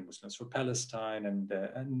 American Muslims for Palestine, and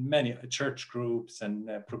many church groups, and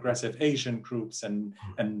progressive Asian groups, and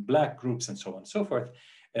Black groups, and so on and so forth.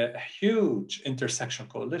 Huge intersection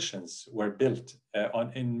coalitions were built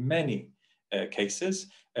in many cases,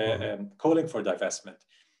 calling for divestment.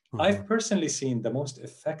 I've personally seen the most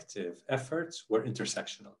effective efforts were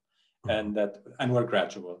intersectional and were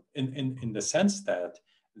gradual in the sense that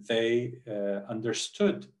they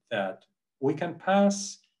understood that we can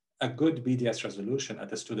pass a good BDS resolution at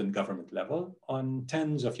the student government level on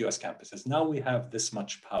tens of US campuses. Now we have this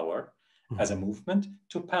much power as a movement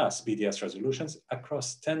to pass BDS resolutions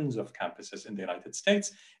across tens of campuses in the United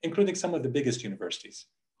States, including some of the biggest universities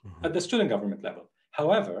at the student government level.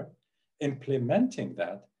 However, implementing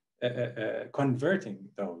that, converting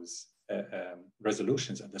those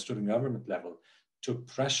resolutions at the student government level to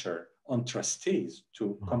pressure on trustees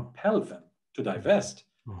to compel them to divest,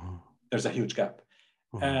 there's a huge gap.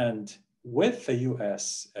 And with the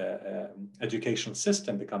US educational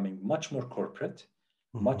system becoming much more corporate,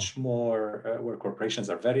 much more where corporations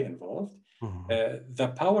are very involved,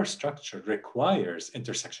 the power structure requires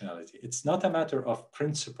intersectionality. It's not a matter of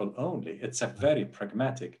principle only. It's a very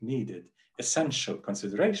pragmatic, needed, essential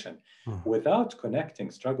consideration. Without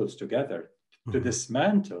connecting struggles together to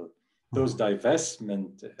dismantle those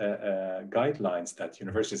divestment guidelines that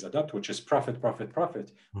universities adopt, which is profit, profit,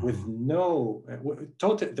 profit, with no,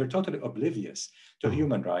 they're totally oblivious to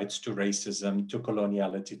human rights, to racism, to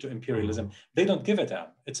coloniality, to imperialism. They don't give a damn.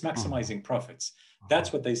 It's maximizing profits.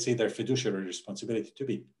 That's what they see their fiduciary responsibility to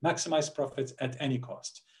be, maximize profits at any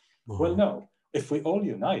cost. Well, no, if we all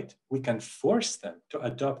unite, we can force them to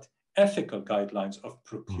adopt ethical guidelines of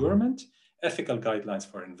procurement, ethical guidelines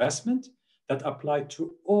for investment, that apply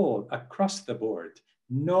to all across the board.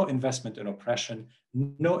 No investment in oppression,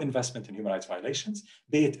 no investment in human rights violations,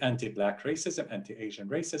 be it anti-Black racism, anti-Asian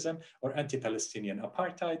racism, or anti-Palestinian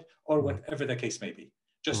apartheid, or whatever the case may be.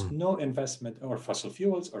 Just no investment or fossil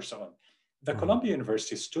fuels or so on. The Columbia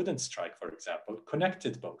University student strike, for example,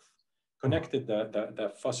 connected both. Connected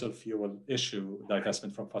the fossil fuel issue,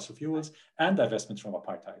 divestment from fossil fuels, and divestment from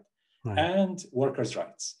apartheid, and workers'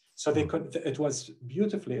 rights. So it was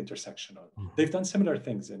beautifully intersectional. They've done similar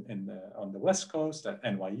things on the West Coast, at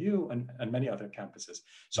NYU, and many other campuses.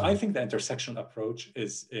 So I think the intersectional approach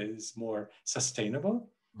is more sustainable,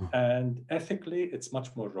 and ethically, it's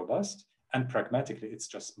much more robust, and pragmatically, it's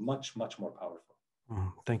just much, much more powerful.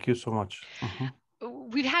 Thank you so much.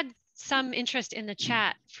 We've had some interest in the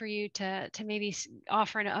chat for you to maybe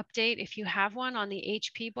offer an update if you have one on the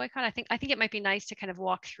HP boycott. I think it might be nice to kind of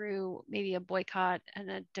walk through maybe a boycott and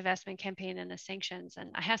a divestment campaign and the sanctions. And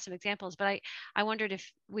I have some examples, but I wondered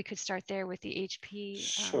if we could start there with the HP.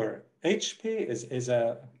 Sure. HP is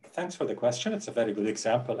a, thanks for the question. It's a very good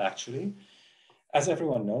example, actually. As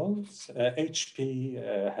everyone knows,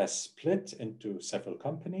 HP has split into several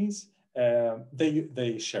companies.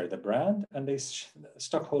 They share the brand, and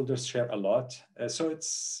stockholders share a lot. So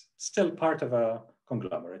it's still part of a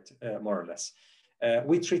conglomerate, more or less.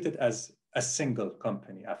 We treat it as a single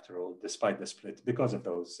company, after all, despite the split, because of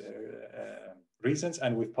those reasons,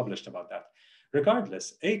 and we've published about that.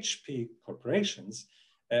 Regardless, HP corporations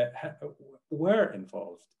were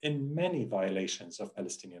involved in many violations of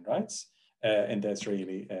Palestinian rights in the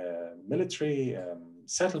Israeli military,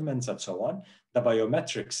 settlements, and so on. The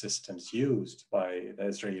biometric systems used by the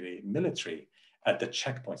Israeli military at the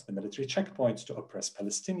checkpoints, the military checkpoints to oppress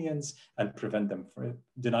Palestinians and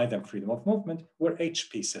deny them freedom of movement, were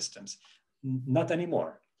HP systems. Not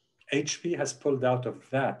anymore. HP has pulled out of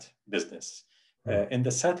that business. In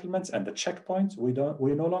the settlements and the checkpoints, we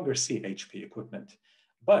no longer see HP equipment.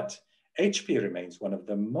 But HP remains one of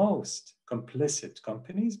the most complicit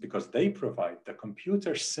companies because they provide the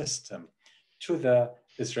computer system to the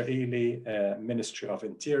Israeli Ministry of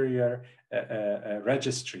Interior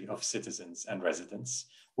registry of citizens and residents,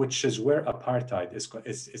 which is where apartheid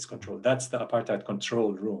is controlled. That's the apartheid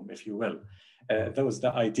control room, if you will.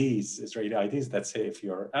 The IDs, Israeli IDs that say if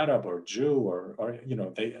you're Arab or Jew or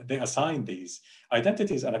they assign these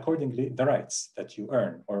identities and accordingly the rights that you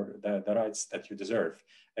earn or the rights that you deserve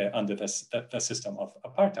under the system of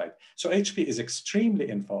apartheid. So HP is extremely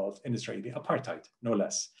involved in Israeli apartheid, no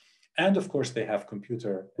less. And of course, they have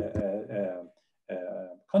computer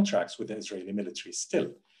contracts with the Israeli military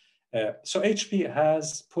still. So HP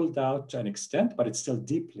has pulled out to an extent, but it's still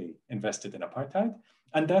deeply invested in apartheid.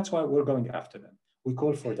 And that's why we're going after them. We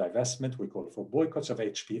call for divestment. We call for boycotts of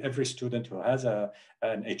HP. Every student who has an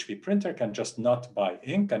HP printer can just not buy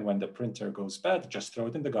ink. And when the printer goes bad, just throw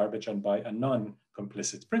it in the garbage and buy a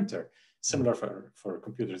non-complicit printer, similar for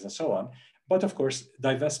computers and so on. But of course,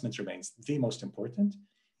 divestment remains the most important.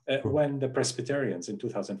 When the Presbyterians in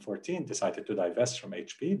 2014 decided to divest from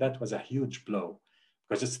HP, that was a huge blow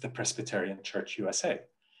because it's the Presbyterian Church USA.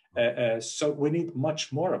 So we need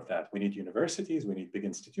much more of that. We need universities, we need big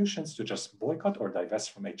institutions to just boycott or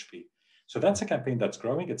divest from HP. So that's a campaign that's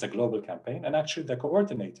growing. It's a global campaign. And actually the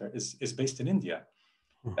coordinator is based in India.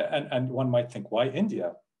 And one might think, why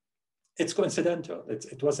India? It's coincidental.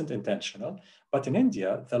 It wasn't intentional. But in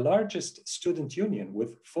India, the largest student union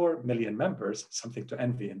with 4 million members, something to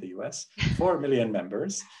envy in the US, 4 million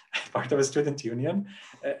members, part of a student union,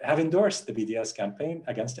 have endorsed the BDS campaign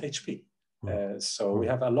against HP. So we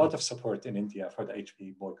have a lot of support in India for the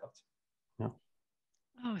HP boycott.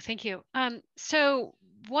 Oh, thank you. So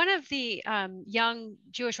one of the young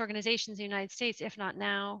Jewish organizations in the United States, if not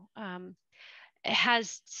now,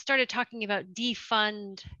 has started talking about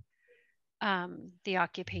defund the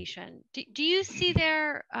occupation. Do you see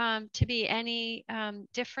there to be any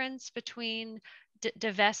difference between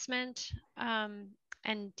divestment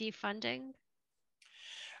and defunding?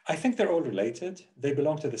 I think they're all related. They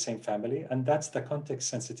belong to the same family, and that's the context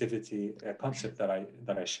sensitivity concept that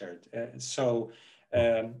I shared.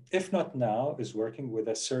 If not now, is working with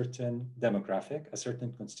a certain demographic, a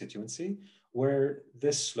certain constituency, where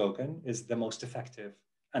this slogan is the most effective,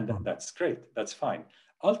 and that's great. That's fine.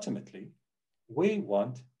 Ultimately, we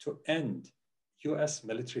want to end U.S.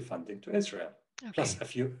 military funding to Israel,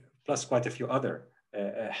 plus quite a few other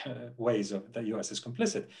ways of the U.S. is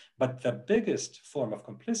complicit. But the biggest form of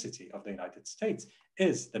complicity of the United States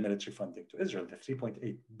is the military funding to Israel, the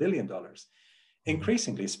 $3.8 billion.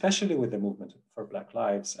 Increasingly, especially with the movement for Black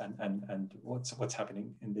Lives and what's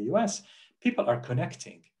happening in the U.S., people are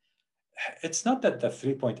connecting. It's not that the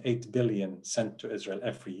 3.8 billion sent to Israel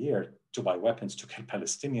every year to buy weapons to kill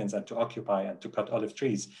Palestinians and to occupy and to cut olive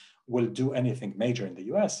trees will do anything major in the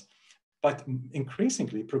US. But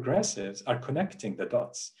increasingly, progressives are connecting the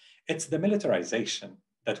dots. It's the militarization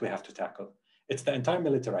that we have to tackle. It's the entire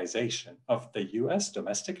militarization of the US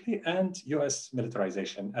domestically and US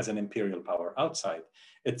militarization as an imperial power outside.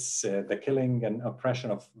 It's the killing and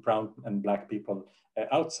oppression of brown and Black people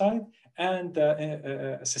outside, and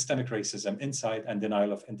systemic racism inside and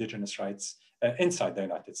denial of indigenous rights inside the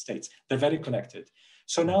United States. They're very connected.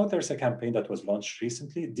 So now there's a campaign that was launched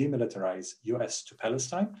recently, Demilitarize US to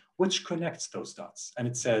Palestine, which connects those dots. And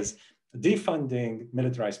it says, defunding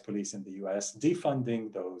militarized police in the US,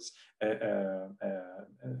 defunding those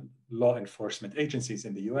law enforcement agencies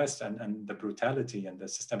in the US, and the brutality and the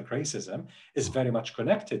systemic racism is very much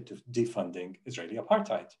connected to defunding Israeli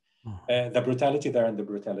apartheid. The brutality there and the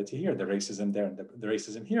brutality here, the racism there and the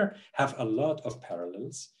racism here have a lot of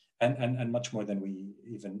parallels and much more than we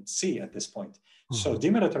even see at this point. So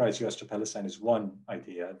demilitarize US to Palestine is one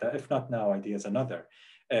idea. The if not now idea is another.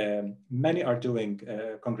 Many are doing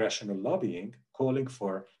congressional lobbying, calling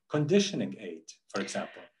for conditioning aid, for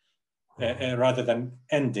example. Rather than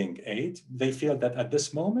ending aid, they feel that at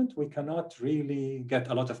this moment, we cannot really get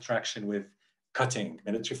a lot of traction with cutting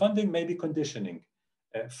military funding, maybe conditioning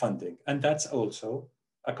funding. And that's also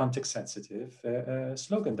a context-sensitive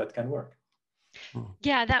slogan that can work.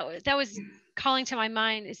 Yeah, that was calling to my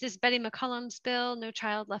mind. Is this Betty McCollum's bill, No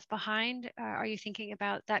Child Left Behind? Are you thinking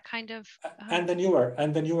about that kind of? And the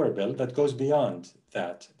newer bill that goes beyond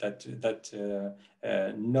that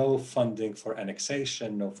no funding for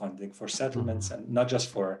annexation, no funding for settlements, and not just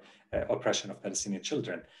for oppression of Palestinian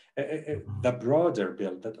children. The broader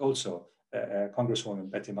bill that also Congresswoman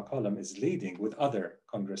Betty McCollum is leading with other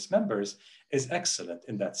Congress members is excellent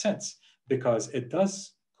in that sense, because it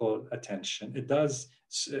does call attention, it does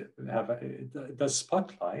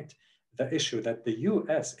spotlight the issue that the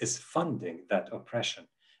US is funding that oppression,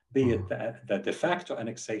 be it the de facto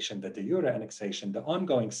annexation, the de jure annexation, the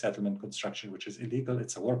ongoing settlement construction, which is illegal,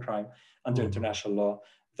 it's a war crime under international law,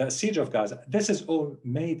 the siege of Gaza. This is all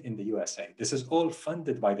made in the USA. This is all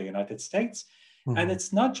funded by the United States. And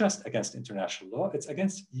it's not just against international law, it's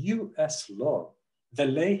against US law. The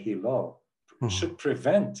Leahy law should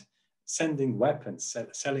prevent sending weapons,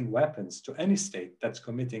 selling weapons to any state that's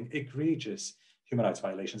committing egregious human rights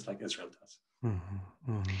violations like Israel does.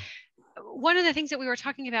 One of the things that we were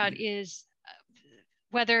talking about is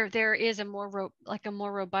whether there is a more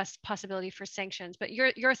robust possibility for sanctions. But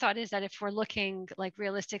your thought is that if we're looking like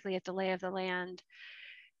realistically at the lay of the land,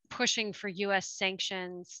 pushing for U.S.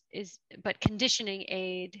 sanctions but conditioning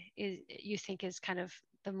aid you think is kind of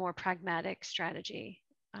the more pragmatic strategy.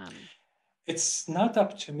 It's not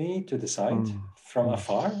up to me to decide from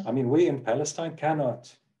afar. I mean, we in Palestine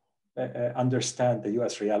cannot understand the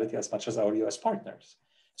US reality as much as our US partners.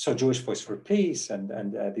 So Jewish Voice for Peace and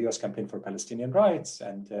the US Campaign for Palestinian Rights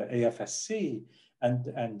and AFSC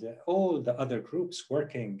and all the other groups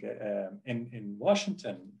working in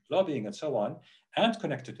Washington, lobbying and so on, and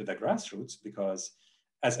connected to the grassroots, because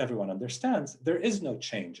as everyone understands, there is no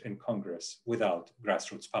change in Congress without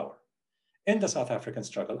grassroots power. In the South African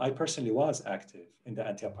struggle, I personally was active in the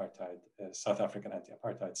anti-apartheid, South African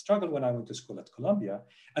anti-apartheid struggle when I went to school at Columbia.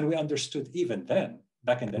 And we understood even then,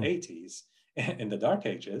 back in the 80s, in the dark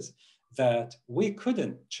ages, that we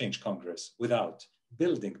couldn't change Congress without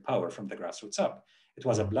building power from the grassroots up. It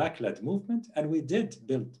was a Black-led movement, and we did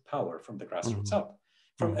build power from the grassroots up.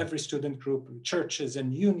 From every student group, churches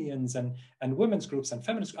and unions and women's groups and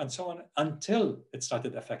feminist and so on, until it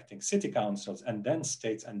started affecting city councils and then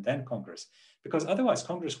states and then Congress. Because otherwise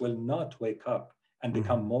Congress will not wake up and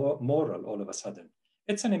become more moral all of a sudden.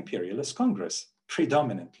 It's an imperialist Congress,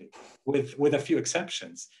 predominantly, with a few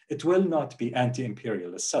exceptions. It will not be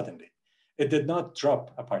anti-imperialist suddenly. It did not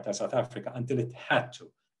drop apartheid South Africa until it had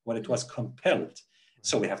to, when it was compelled.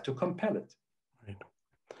 So we have to compel it.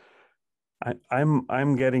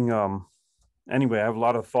 I'm getting anyway, I have a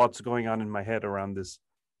lot of thoughts going on in my head around this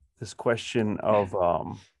question of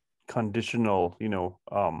conditional,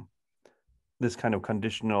 this kind of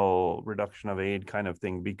conditional reduction of aid kind of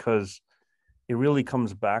thing, because it really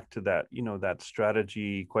comes back to that, that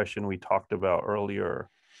strategy question we talked about earlier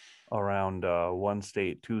around one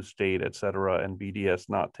state, two state, et cetera, and BDS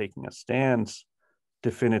not taking a stance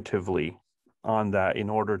definitively on that in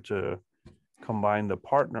order to combine the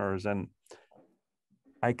partners. And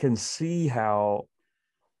I can see how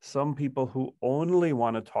some people who only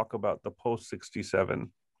want to talk about the post-67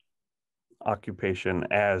 occupation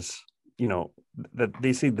as, that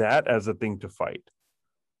they see that as a thing to fight,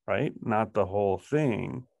 right? Not the whole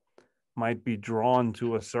thing, might be drawn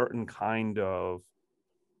to a certain kind of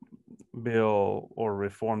bill or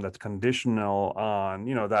reform that's conditional on,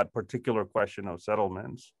 that particular question of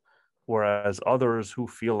settlements. Whereas others who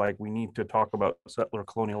feel like we need to talk about settler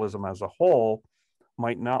colonialism as a whole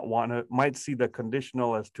might see the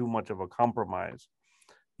conditional as too much of a compromise,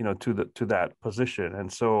 to that position.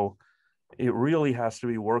 And so it really has to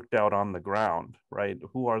be worked out on the ground, right?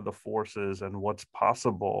 Who are the forces and what's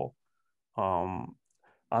possible? On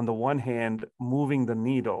the one hand, moving the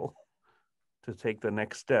needle to take the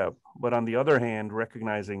next step, but on the other hand,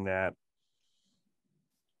 recognizing that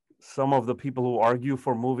some of the people who argue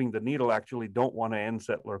for moving the needle actually don't want to end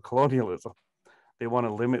settler colonialism. They want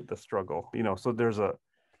to limit the struggle, so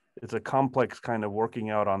it's a complex kind of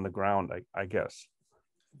working out on the ground, I guess.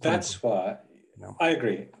 That's why I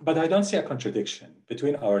agree, but I don't see a contradiction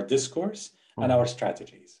between our discourse and our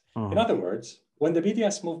strategies. In other words, when the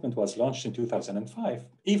BDS movement was launched in 2005,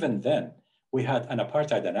 even then we had an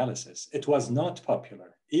apartheid analysis. It was not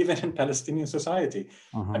popular, even in Palestinian society.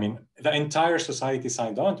 I mean, the entire society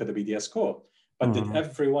signed on to the BDS call. But did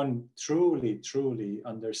everyone truly, truly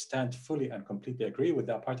understand fully and completely agree with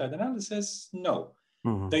the apartheid analysis? No.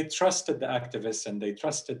 They trusted the activists and they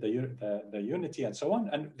trusted the unity and so on,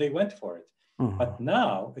 and they went for it. But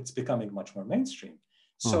now it's becoming much more mainstream.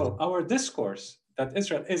 So our discourse that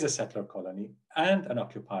Israel is a settler colony and an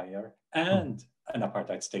occupier and an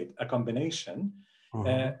apartheid state, a combination,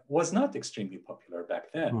 was not extremely popular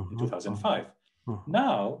back then in 2005.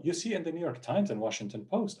 Now, you see in the New York Times and Washington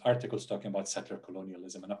Post articles talking about settler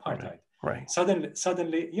colonialism and apartheid. Right.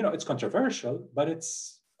 Suddenly, it's controversial, but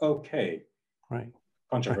it's okay. Right.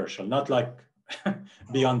 Controversial, not like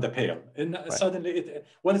beyond the pale. And suddenly,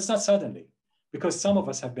 it's not suddenly, because some of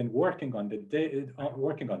us have been working on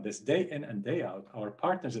this day in and day out. Our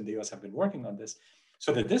partners in the US have been working on this.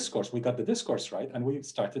 So we got the discourse right, and we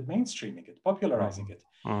started mainstreaming it, popularizing it.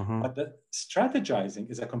 But the strategizing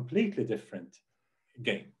is a completely different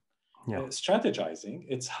game. Strategizing,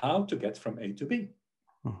 it's how to get from A to B.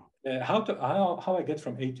 How I get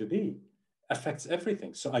from A to B affects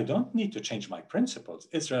everything. So I don't need to change my principles.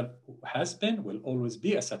 Israel has been, will always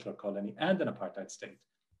be a settler colony and an apartheid state.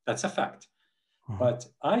 That's a fact. But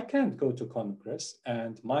I can't go to Congress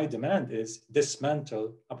and my demand is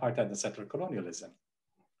dismantle apartheid and settler colonialism.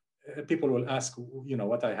 People will ask,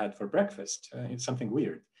 what I had for breakfast. It's something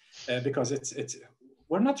weird, because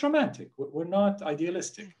we're not romantic. We're not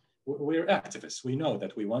idealistic. We're activists. We know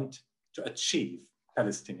that we want to achieve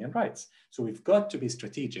Palestinian rights. So we've got to be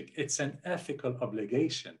strategic. It's an ethical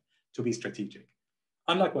obligation to be strategic.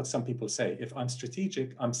 Unlike what some people say, if I'm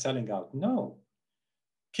strategic, I'm selling out. No,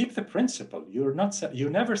 keep the principle. You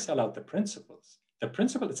never sell out the principles. The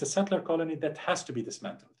principle, it's a settler colony that has to be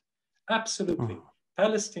dismantled. Absolutely.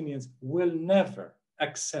 Palestinians will never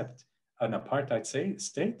accept an apartheid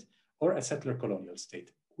state or a settler colonial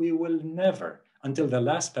state. We will never, until the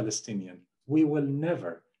last Palestinian, we will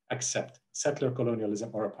never accept settler colonialism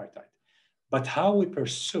or apartheid. But how we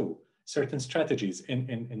pursue certain strategies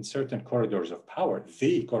in certain corridors of power,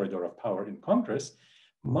 the corridor of power in Congress,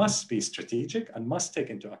 must be strategic and must take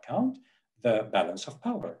into account the balance of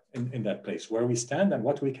power in that place, where we stand and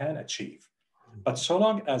what we can achieve. But so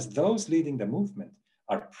long as those leading the movement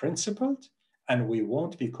are principled and we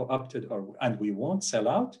won't be co-opted and we won't sell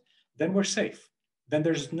out, then we're safe. Then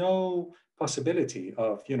there's no possibility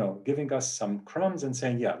of giving us some crumbs and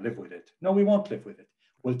saying, yeah, live with it. No, we won't live with it.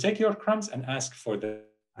 We'll take your crumbs and ask for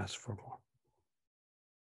more.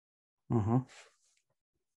 Mm-hmm.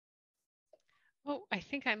 Oh, I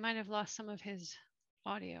think I might have lost some of his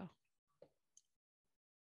audio.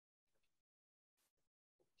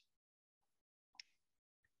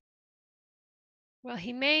 Well,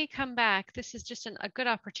 he may come back. This is just a good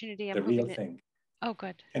opportunity. The real thing. Oh,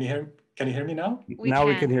 good. Can you hear me now? We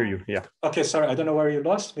can hear you. Yeah. Okay, sorry, I don't know where you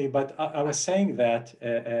lost me, but I was saying that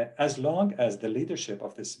as long as the leadership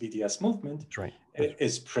of this BDS movement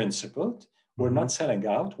is principled, we're not selling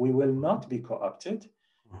out, we will not be co-opted.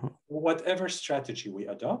 Whatever strategy we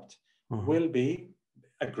adopt will be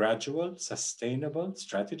a gradual, sustainable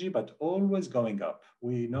strategy, but always going up.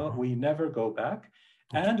 We never go back.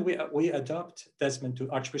 And we adopt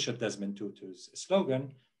Archbishop Desmond Tutu's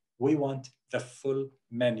slogan, we want the full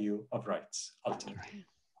menu of rights, ultimately.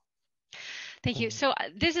 Thank you. So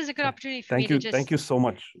this is a good opportunity for me to just... Thank you so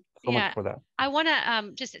much for that. I want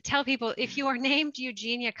to just tell people, if you are named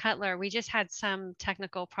Eugenia Cutler, we just had some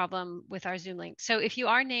technical problem with our Zoom link. So if you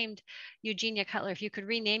are named Eugenia Cutler, if you could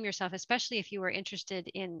rename yourself, especially if you were interested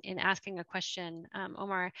in asking a question,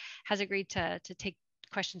 Omar has agreed to take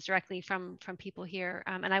questions directly from people here.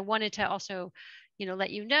 And I wanted to also,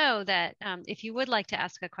 let you know that if you would like to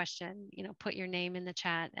ask a question, put your name in the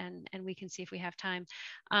chat and we can see if we have time.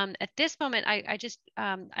 At this moment,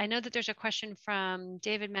 I know that there's a question from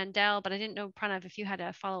David Mandel, but I didn't know, Pranav, if you had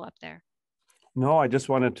a follow-up there. No, I just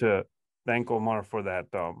wanted to thank Omar for that,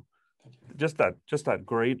 just that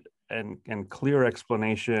great and clear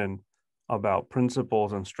explanation about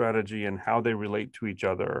principles and strategy and how they relate to each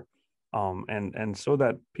other. And so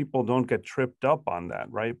that people don't get tripped up on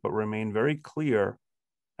that, right? But remain very clear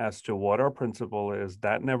as to what our principle is.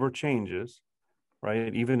 That never changes,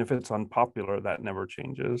 right? Even if it's unpopular, that never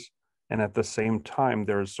changes. And at the same time,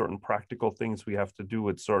 there's certain practical things we have to do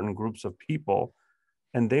with certain groups of people,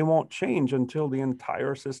 and they won't change until the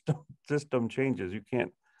entire system changes. You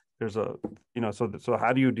can't. There's a So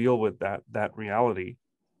how do you deal with that reality?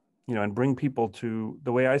 And bring people to,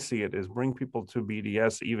 the way I see it is bring people to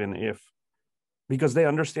BDS, because they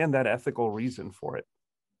understand that ethical reason for it,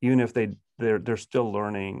 even if they're still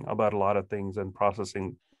learning about a lot of things and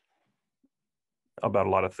processing about a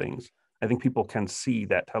lot of things. I think people can see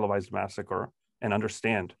that televised massacre and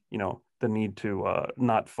understand, the need to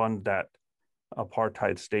not fund that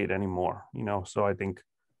apartheid state anymore. So I think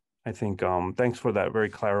thanks for that very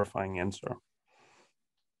clarifying answer.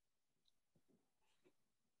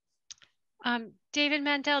 David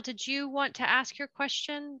Mandel, did you want to ask your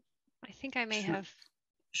question? I think I may have.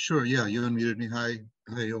 Sure, yeah, you unmuted me. Hi,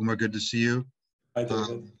 Omar, good to see you. Hi,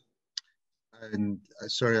 David. And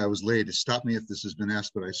sorry I was late. Stop me if this has been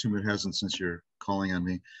asked, but I assume it hasn't since you're calling on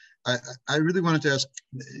me. I really wanted to ask,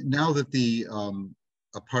 now that the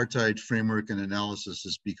apartheid framework and analysis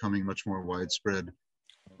is becoming much more widespread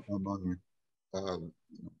among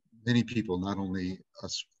many people, not only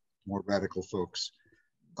us more radical folks,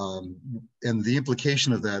 and the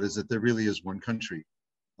implication of that is that there really is one country,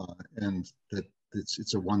 and that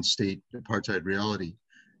it's a one-state apartheid reality.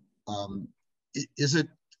 Is it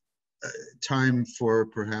time for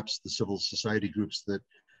perhaps the civil society groups that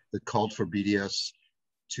called for BDS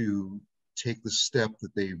to take the step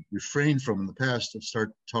that they refrained from in the past and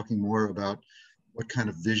start talking more about what kind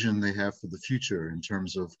of vision they have for the future in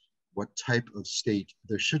terms of what type of state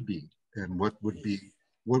there should be, and what would be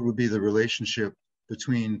the relationship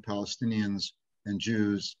between Palestinians and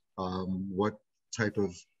Jews, what type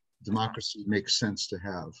of democracy makes sense to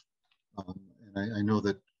have. And I know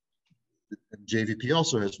that JVP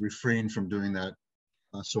also has refrained from doing that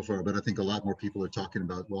so far, but I think a lot more people are talking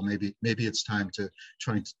about, well, maybe it's time to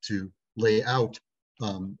try to lay out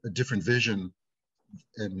a different vision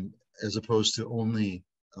and as opposed to only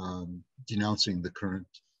denouncing the current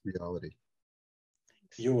reality.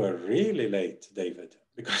 You were really late, David,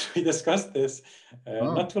 because we discussed this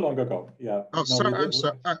not too long ago. Yeah. Oh, no, sorry.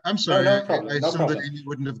 I'm sorry. No problem. I No assumed problem. that Amy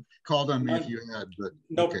wouldn't have called on me if you had, but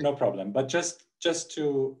no, okay. No problem. But just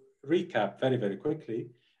to recap very, very quickly,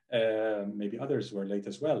 maybe others were late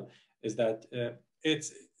as well, is that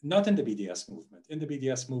it's not in the BDS movement. In the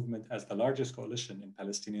BDS movement, as the largest coalition in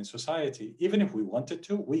Palestinian society, even if we wanted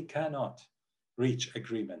to, we cannot reach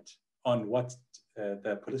agreement on what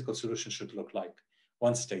the political solution should look like.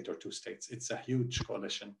 One state or two states. It's a huge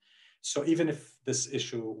coalition. So even if this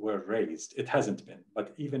issue were raised, it hasn't been,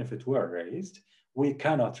 but even if it were raised, we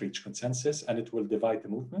cannot reach consensus and it will divide the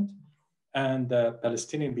movement. And the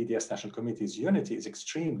Palestinian BDS National Committee's unity is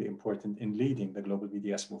extremely important in leading the global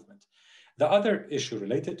BDS movement. The other issue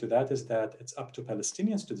related to that is that it's up to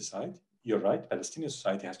Palestinians to decide. You're right, Palestinian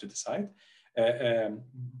society has to decide.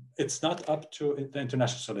 It's not up to the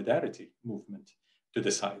international solidarity movement to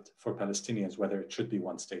decide for Palestinians whether it should be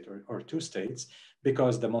one state or two states,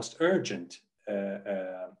 because the most urgent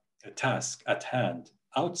task at hand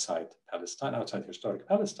outside Palestine, outside historic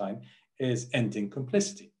Palestine, is ending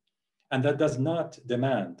complicity. And that does not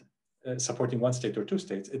demand supporting one state or two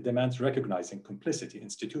states. It demands recognizing complicity,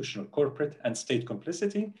 institutional, corporate, and state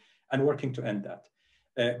complicity, and working to end that.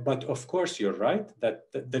 But of course, you're right that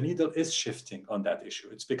the needle is shifting on that issue.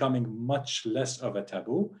 It's becoming much less of a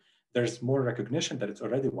taboo. There's more recognition that it's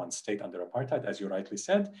already one state under apartheid, as you rightly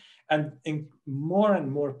said. And more and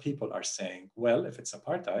more people are saying, well, if it's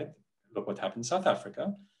apartheid, look what happened in South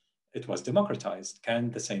Africa. It was democratized. Can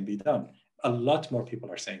the same be done? A lot more people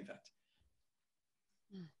are saying that.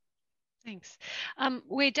 Thanks.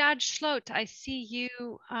 Wadad Shlot, I see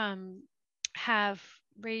you have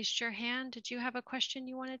raised your hand. Did you have a question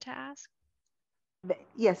you wanted to ask?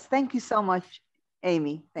 Yes, thank you so much,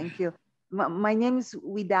 Amy. Thank you. My name is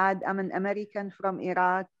Widad. I'm an American from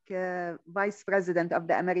Iraq, Vice President of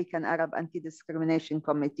the American Arab Anti-Discrimination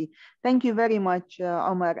Committee. Thank you very much,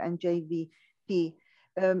 Omar and JVP.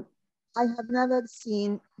 I have never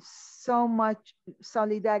seen so much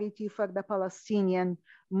solidarity for the Palestinian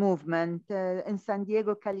movement. In San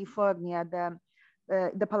Diego, California,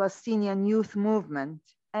 the Palestinian Youth Movement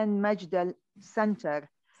and Majdal Center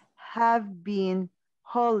have been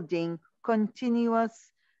holding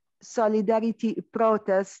continuous solidarity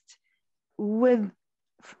protest with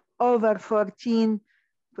over 14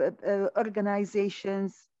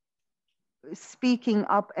 organizations speaking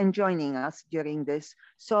up and joining us during this.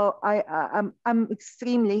 So I'm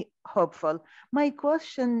extremely hopeful. My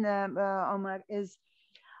question, Omar, is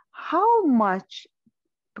how much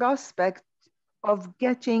prospect of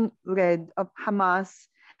getting rid of Hamas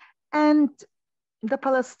and the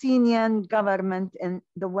Palestinian government in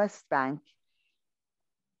the West Bank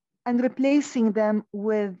and replacing them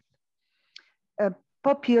with a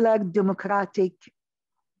popular, democratic,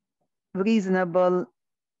 reasonable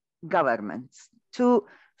governments to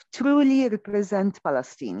truly represent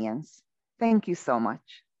Palestinians? Thank you so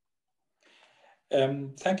much.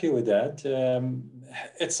 Thank you, Widad.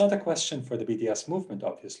 It's not a question for the BDS movement,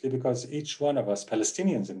 obviously, because each one of us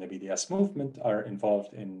Palestinians in the BDS movement are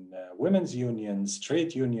involved in women's unions,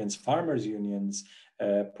 trade unions, farmers' unions,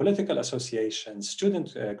 political associations,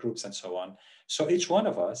 student groups, and so on. So each one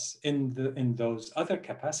of us in those other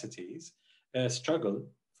capacities struggle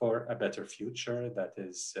for a better future that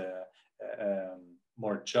is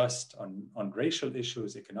more just on racial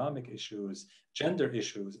issues, economic issues, gender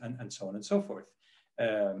issues, and so on and so forth.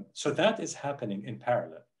 So that is happening in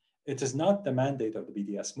parallel. It is not the mandate of the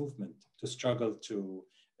BDS movement to struggle to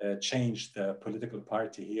change the political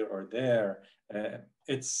party here or there.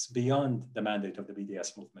 It's beyond the mandate of the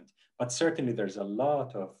BDS movement. But certainly there's a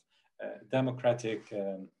lot of democratic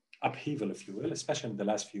upheaval, if you will, especially in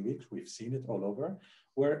the last few weeks. We've seen it all over,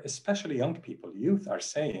 where especially young people, youth, are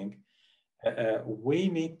saying, we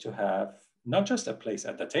need to have not just a place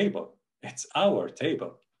at the table, it's our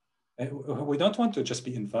table. We don't want to just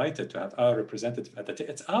be invited to have our representative at the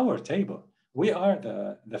table. It's our table. We are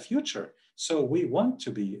the future. So we want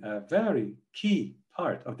to be a very key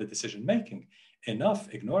part of the decision-making.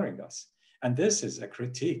 Enough ignoring us. And this is a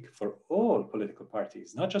critique for all political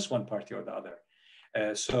parties, not just one party or the other.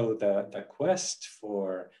 So the quest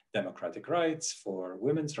for democratic rights, for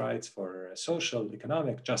women's rights, for social,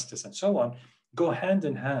 economic justice, and so on, go hand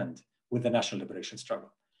in hand with the national liberation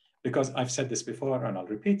struggle. Because I've said this before, and I'll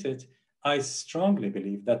repeat it, I strongly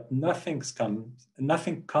believe that nothing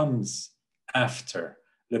comes after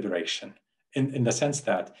liberation, in the sense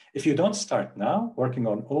that if you don't start now working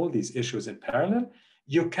on all these issues in parallel,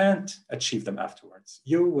 you can't achieve them afterwards.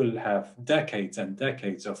 You will have decades and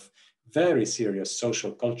decades of very serious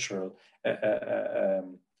social, cultural,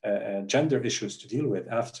 gender issues to deal with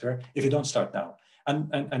after if you don't start now.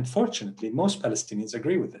 And fortunately, most Palestinians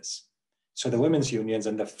agree with this. So the women's unions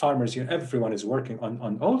and the farmers union, everyone is working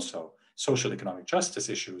on also social economic justice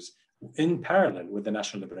issues in parallel with the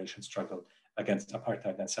national liberation struggle against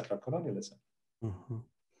apartheid and settler colonialism. Mm-hmm.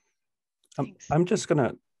 I'm just going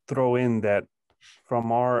to throw in that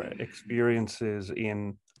from our experiences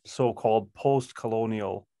in so-called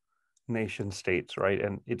post-colonial nation states, right?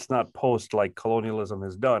 And it's not post like colonialism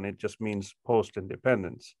is done, it just means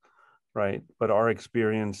post-independence, right? But our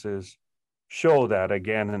experiences show that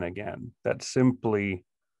again and again, that simply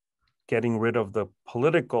getting rid of the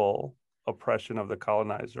political oppression of the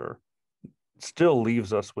colonizer still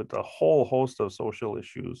leaves us with a whole host of social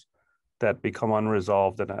issues that become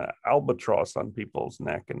unresolved and an albatross on people's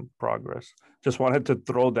neck in progress. Just wanted to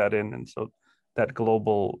throw that in. And so that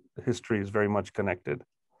global history is very much connected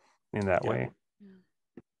in that way.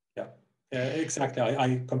 Yeah, exactly.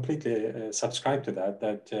 I completely subscribe to that,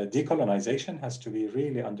 that decolonization has to be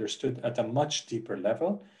really understood at a much deeper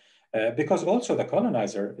level, because also the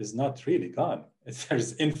colonizer is not really gone.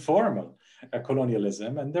 There's informal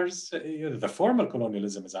colonialism, and there's the formal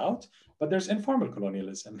colonialism is out, but there's informal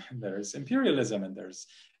colonialism, and there's imperialism, and there's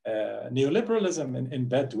neoliberalism in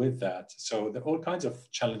bed with that. So there are all kinds of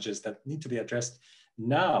challenges that need to be addressed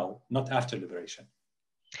now, not after liberation.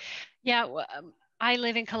 Yeah, I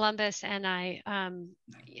live in Columbus, and I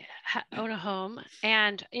own a home.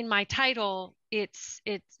 And in my title, it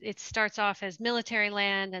starts off as military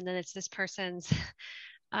land, and then it's this person's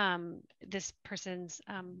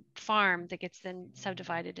farm that gets then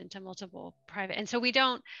subdivided into multiple private. And so we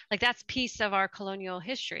don't, like, that's piece of our colonial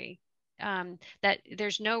history, that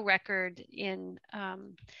there's no record in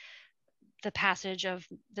the passage of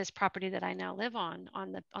this property that I now live on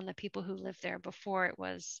the people who lived there before it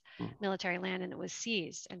was military land and it was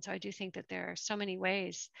seized. And so I do think that there are so many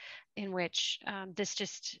ways in which this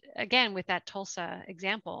just, again, with that Tulsa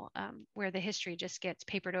example, where the history just gets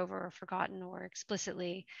papered over or forgotten or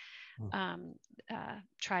explicitly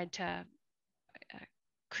tried to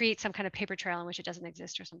create some kind of paper trail in which it doesn't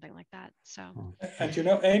exist or something like that. So, and you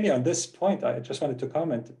know, Amy, on this point, I just wanted to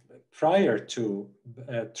comment. Prior to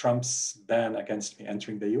Trump's ban against me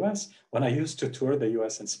entering the US, when I used to tour the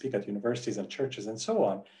US and speak at universities and churches and so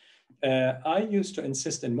on, I used to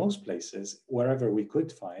insist in most places, wherever we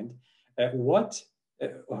could find,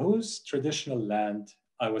 whose traditional land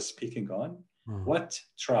I was speaking on, what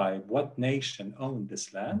tribe, what nation owned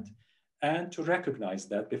this land, and to recognize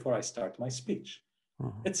that before I start my speech.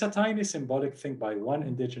 It's a tiny symbolic thing by one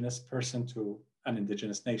indigenous person to an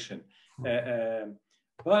indigenous nation.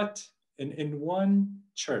 But in one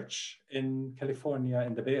church in California,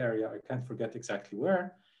 in the Bay Area, I can't forget exactly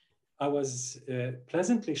where, I was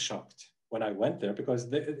pleasantly shocked when I went there,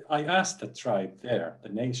 because I asked the tribe there, the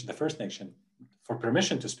nation, the First Nation, for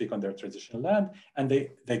permission to speak on their traditional land, and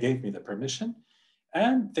they gave me the permission.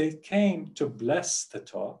 And they came to bless the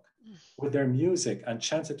talk with their music and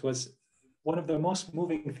chants. It was one of the most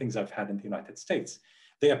moving things I've had in the United States.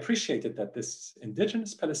 They appreciated that this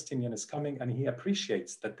indigenous Palestinian is coming, and he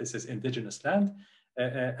appreciates that this is indigenous land,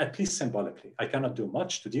 at least symbolically. I cannot do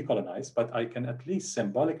much to decolonize, but I can at least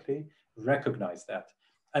symbolically recognize that.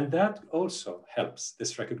 And that also helps.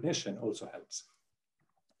 This recognition also helps.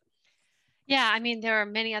 Yeah, I mean, there are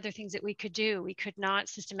many other things that we could do. We could not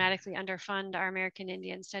systematically underfund our American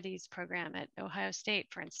Indian Studies program at Ohio State,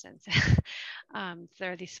 for instance.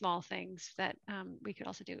 There are these small things that we could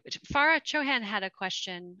also do. Farah Chohan had a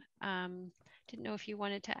question. Didn't know if you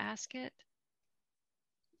wanted to ask it.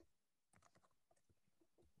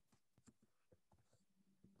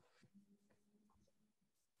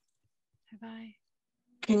 Have I?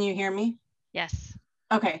 Can you hear me? Yes.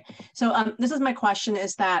 Okay, so this is my question,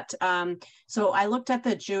 is that, so I looked at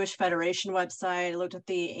the Jewish Federation website, I looked at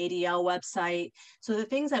the ADL website. So the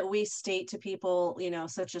things that we state to people, you know,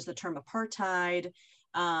 such as the term apartheid,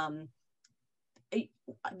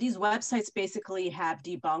 these websites basically have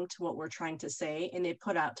debunked what we're trying to say, and they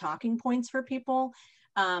put out talking points for people.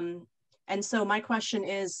 And so my question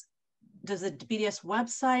is, does the BDS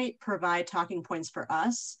website provide talking points for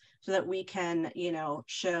us so that we can, you know,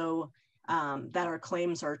 show that our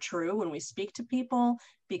claims are true when we speak to people?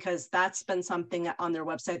 Because that's been something that on their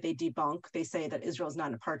website they debunk. They say that Israel is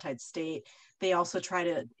not an apartheid state. They also try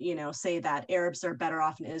to, you know, say that Arabs are better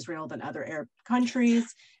off in Israel than other Arab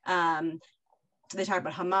countries. They talk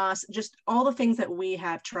about Hamas, just all the things that we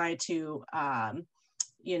have tried to,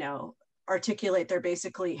 you know, articulate. They're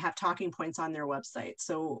basically have talking points on their website.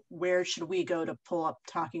 So where should we go to pull up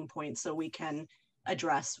talking points so we can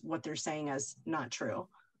address what they're saying as not true?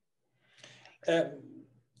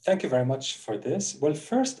 Thank you very much for this. Well,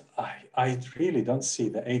 first, I really don't see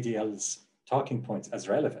the ADL's talking points as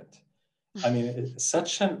relevant. I mean,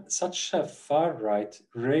 such a far-right,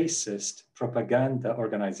 racist propaganda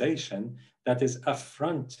organization that is a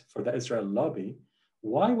front for the Israel lobby,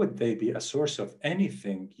 why would they be a source of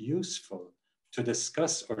anything useful to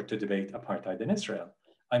discuss or to debate apartheid in Israel?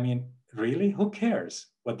 I mean, really, who cares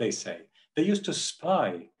what they say? They used to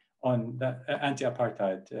spy on the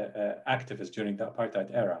anti-apartheid activists during the apartheid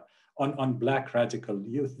era, on Black radical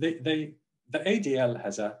youth. The ADL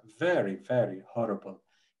has a very, very horrible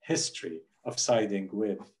history of siding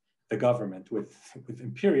with the government, with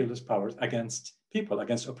imperialist powers against people,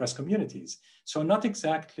 against oppressed communities. So not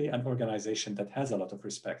exactly an organization that has a lot of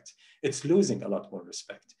respect. It's losing a lot more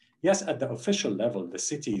respect. Yes, at the official level, the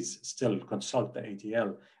cities still consult the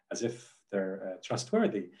ADL as if they're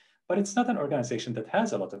trustworthy, but it's not an organization that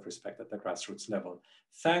has a lot of respect at the grassroots level.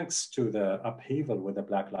 Thanks to the upheaval with the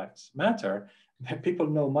Black Lives Matter, people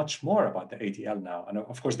know much more about the ADL now. And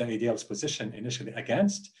of course, the ADL's position initially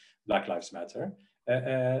against Black Lives Matter,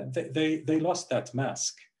 they lost that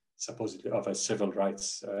mask, supposedly, of a civil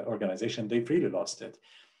rights organization. They've really lost it.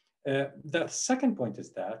 The second point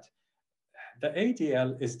is that the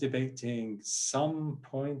ADL is debating some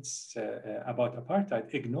points about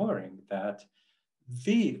apartheid, ignoring that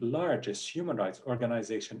the largest human rights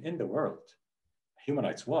organization in the world, Human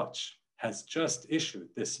Rights Watch, has just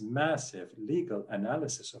issued this massive legal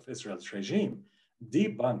analysis of Israel's regime.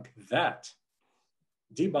 Debunk that.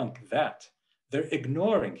 They're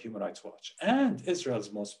ignoring Human Rights Watch. And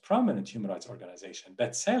Israel's most prominent human rights organization,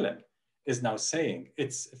 B'Tselem, is now saying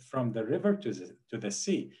it's from the river to the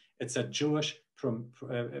sea. It's a Jewish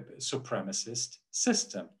supremacist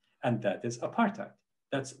system, and that is apartheid.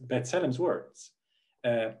 That's B'Tselem's words.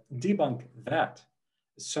 Debunk that.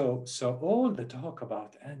 So all the talk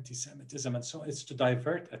about anti-Semitism and so on is to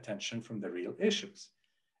divert attention from the real issues.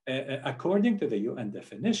 According to the UN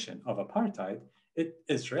definition of apartheid,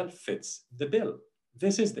 Israel fits the bill.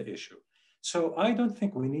 This is the issue. So I don't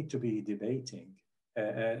think we need to be debating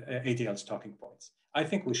ADL's talking points. I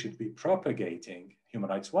think we should be propagating Human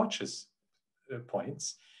Rights Watch's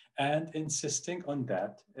points and insisting on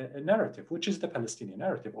that narrative, which is the Palestinian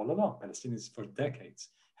narrative all along. Palestinians for decades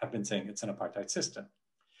have been saying it's an apartheid system.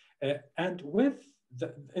 And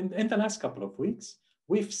in the last couple of weeks,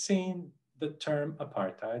 we've seen the term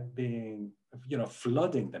apartheid being,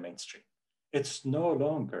 flooding the mainstream. It's no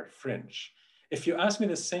longer fringe. If you asked me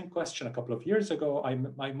the same question a couple of years ago,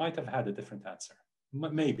 I might have had a different answer.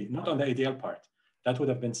 Maybe, not on the ADL part. That would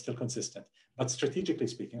have been still consistent. But strategically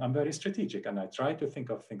speaking, I'm very strategic and I try to think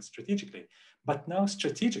of things strategically. But now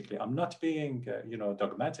strategically, I'm not being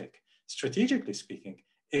dogmatic. Strategically speaking,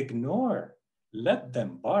 ignore, let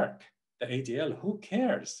them bark. The ADL, who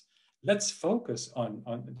cares? Let's focus on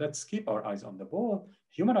let's keep our eyes on the ball.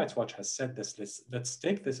 Human Rights Watch has said this, let's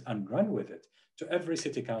take this and run with it to every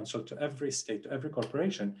city council, to every state, to every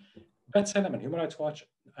corporation. B'Tselem and Human Rights Watch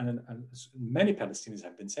and many Palestinians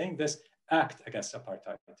have been saying this, act against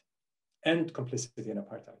apartheid, end complicity in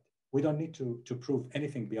apartheid. We don't need to prove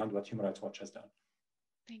anything beyond what Human Rights Watch has done.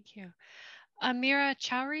 Thank you. Amira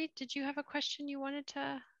Chowri, did you have a question you wanted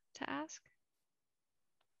to ask?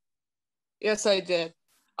 Yes, I did.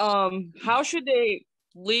 How should they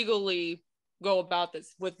legally go about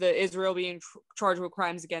this with the Israel being charged with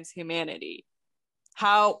crimes against humanity?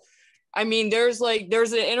 There's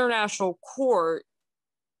an international court.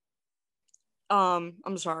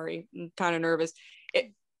 I'm sorry, I'm kind of nervous.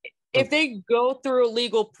 If they go through a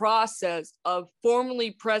legal process of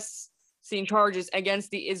formally pressing charges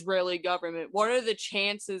against the Israeli government, what are the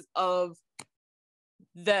chances of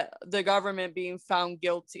the government being found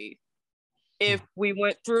guilty? If we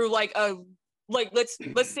went through let's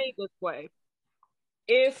say it this way,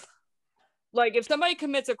 if somebody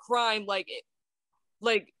commits a crime like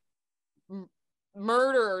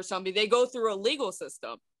murder or something, they go through a legal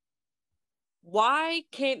system. Why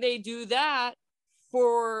can't they do that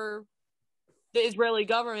for the Israeli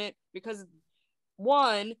government? Because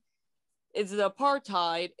one, it's the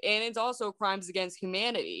apartheid, and it's also crimes against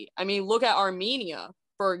humanity. I mean, look at Armenia,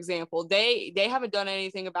 for example. They haven't done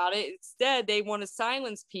anything about it. Instead, they want to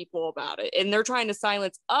silence people about it, and they're trying to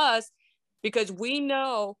silence us because we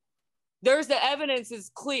know the evidence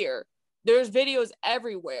is clear. There's videos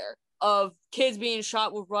everywhere of kids being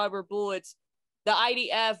shot with rubber bullets, the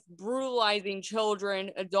IDF brutalizing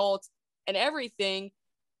children, adults, and everything.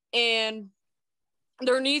 And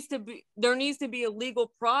there needs to be a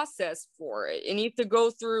legal process for it. It needs to go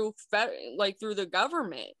through through the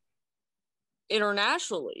government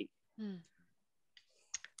internationally.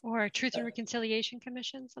 Or a Truth and Reconciliation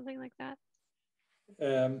Commission, something like that.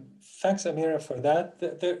 Thanks, Amira, for that.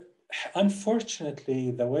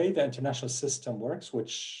 Unfortunately, the way the international system works,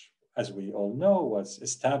 which, as we all know, was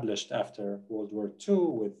established after World War II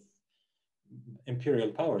with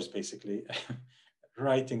imperial powers, basically,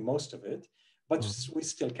 writing most of it, but we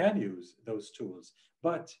still can use those tools.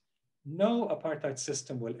 But no apartheid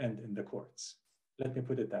system will end in the courts. Let me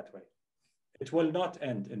put it that way. It will not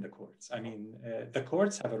end in the courts. I mean, the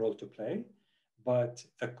courts have a role to play, but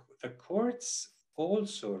the courts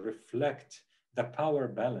also reflect the power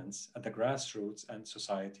balance at the grassroots and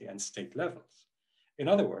society and state levels. In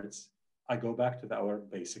other words, I go back to our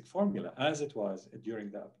basic formula. As it was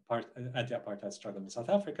during the anti-apartheid struggle in South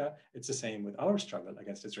Africa, it's the same with our struggle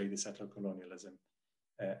against Israeli settler colonialism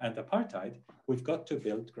and apartheid. We've got to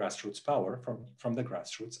build grassroots power from the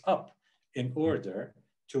grassroots up in order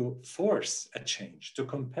to force a change, to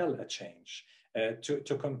compel a change,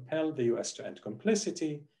 to compel the US to end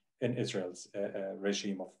complicity in Israel's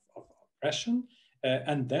regime of oppression.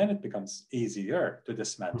 And then it becomes easier to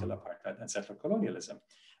dismantle apartheid and settler colonialism.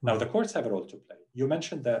 Now, the courts have a role to play. You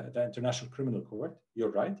mentioned the International Criminal Court.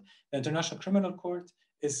 You're right. The International Criminal Court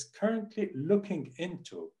is currently looking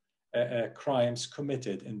into crimes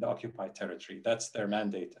committed in the occupied territory. That's their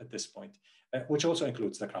mandate at this point, which also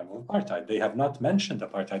includes the crime of apartheid. They have not mentioned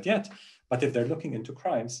apartheid yet, but if they're looking into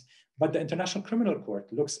crimes, but the International Criminal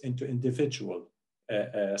Court looks into individual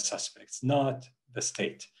suspects, not the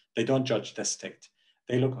state. They don't judge the state.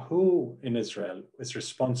 They look who in Israel is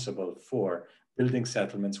responsible for building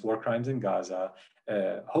settlements, war crimes in Gaza.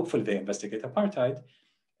 Hopefully they investigate apartheid.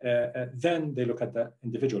 Then they look at the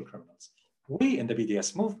individual criminals. We in the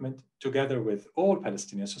BDS movement, together with all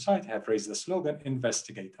Palestinian society, have raised the slogan,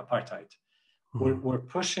 investigate apartheid. We're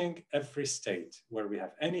pushing every state where we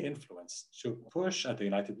have any influence to push at the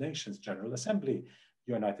United Nations General Assembly,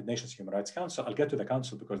 United Nations Human Rights Council. I'll get to the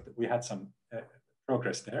council because we had some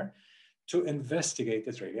progress there, to investigate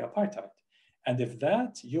Israeli apartheid. And if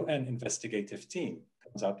that UN investigative team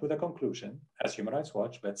comes out with a conclusion, as Human Rights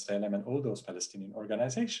Watch, B'Tselem, and all those Palestinian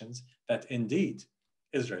organizations, that indeed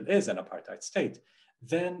Israel is an apartheid state,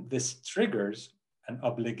 then this triggers an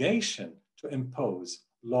obligation to impose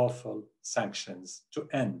lawful sanctions to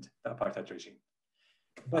end the apartheid regime.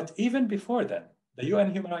 But even before then, the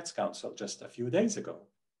UN Human Rights Council, just a few days ago,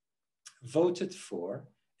 voted for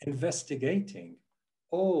investigating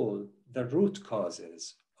all the root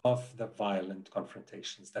causes of the violent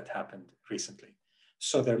confrontations that happened recently.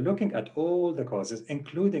 So they're looking at all the causes,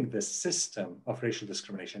 including the system of racial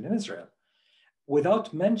discrimination in Israel.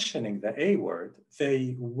 Without mentioning the A word,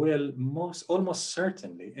 they will almost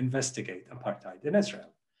certainly investigate apartheid in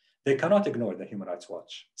Israel. They cannot ignore the Human Rights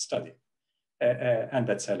Watch study and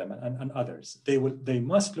B'Tselem and others. They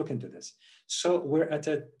must look into this. So we're at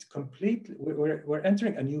a we're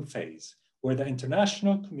entering a new phase where the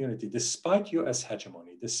international community, despite US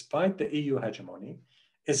hegemony, despite the EU hegemony,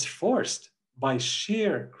 is forced by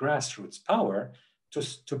sheer grassroots power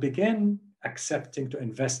to begin accepting to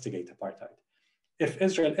investigate apartheid. If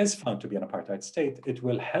Israel is found to be an apartheid state, it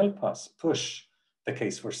will help us push the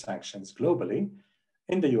case for sanctions globally.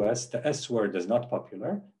 In the US, the S word is not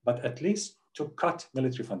popular, but at least to cut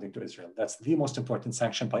military funding to Israel. That's the most important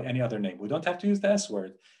sanction by any other name. We don't have to use the S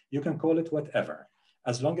word. You can call it whatever.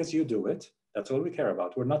 As long as you do it, that's all we care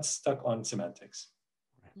about. We're not stuck on semantics.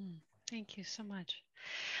 Thank you so much.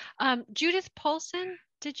 Judith Paulson,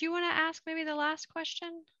 did you want to ask maybe the last question?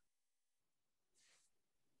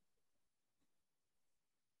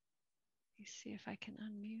 Let me see if I can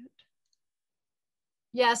unmute.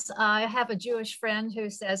 Yes, I have a Jewish friend who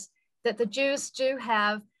says that the Jews do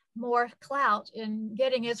have more clout in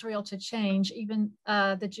getting Israel to change, even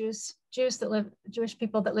the Jewish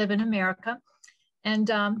people that live in America.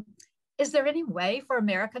 And is there any way for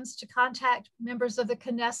Americans to contact members of the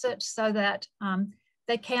Knesset so that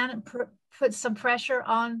they can put some pressure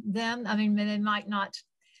on them? I mean,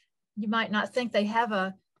 you might not think they have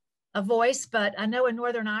a voice, but I know in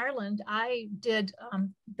Northern Ireland, I did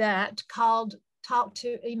that, talked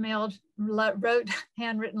to, emailed, wrote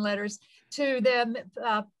handwritten letters to them,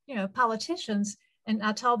 politicians. And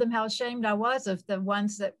I told them how ashamed I was of the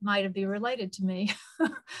ones that might be related to me.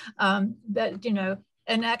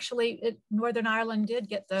 And actually Northern Ireland did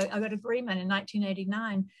get a good agreement in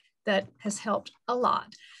 1989 that has helped a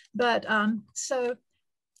lot. But so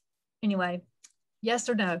anyway, yes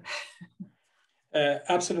or no?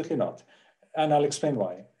 Absolutely not. And I'll explain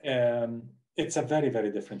why. It's a very,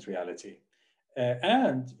 very different reality.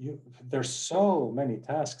 There's so many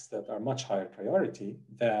tasks that are much higher priority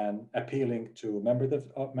than appealing to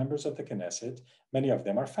members of the Knesset. Many of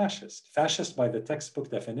them are fascist by the textbook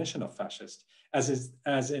definition of fascist,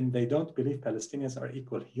 as in they don't believe Palestinians are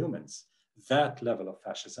equal humans. That level of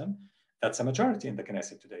fascism, that's a majority in the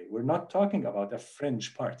Knesset today. We're not talking about a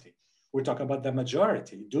fringe party. We're talking about the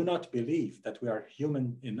majority do not believe that we are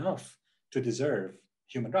human enough to deserve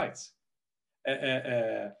human rights.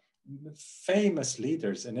 Famous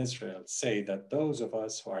leaders in Israel say that those of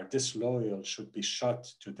us who are disloyal should be shot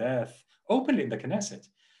to death openly in the Knesset.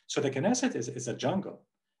 So the Knesset is a jungle.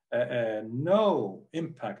 No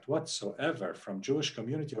impact whatsoever from Jewish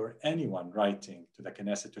community or anyone writing to the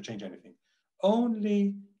Knesset to change anything.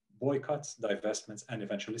 Only boycotts, divestments, and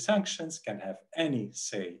eventually sanctions can have any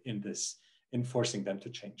say in this, in forcing them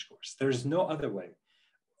to change course. There's no other way.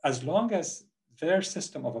 As long as their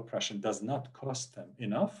system of oppression does not cost them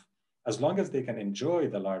enough, as long as they can enjoy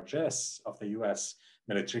the largesse of the US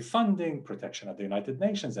military funding, protection of the United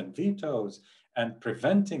Nations, and vetoes, and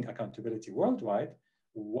preventing accountability worldwide,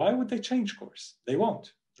 why would they change course? They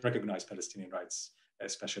won't recognize Palestinian rights,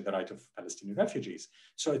 especially the right of Palestinian refugees.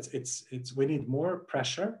 So we need more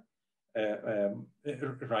pressure,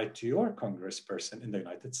 right to your congressperson in the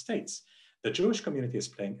United States. The Jewish community is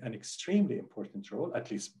playing an extremely important role, at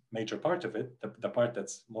least major part of it, the part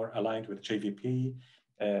that's more aligned with JVP,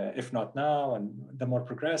 if not now, and the more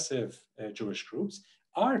progressive Jewish groups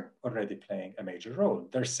are already playing a major role.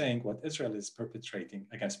 They're saying what Israel is perpetrating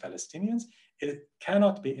against Palestinians, it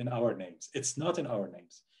cannot be in our names. It's not in our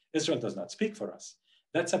names. Israel does not speak for us.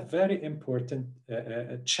 That's a very important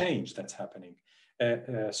change that's happening.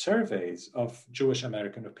 Surveys of Jewish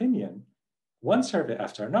American opinion, one survey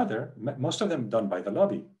after another, most of them done by the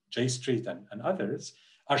lobby, J Street and others,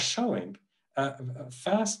 are showing a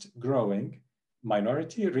fast growing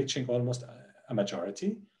minority reaching almost a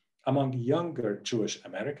majority among younger Jewish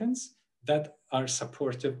Americans that are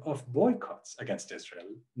supportive of boycotts against Israel,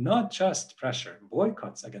 not just pressure,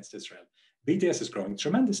 boycotts against Israel. BDS is growing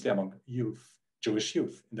tremendously among youth, Jewish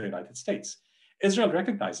youth in the United States. Israel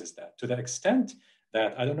recognizes that to the extent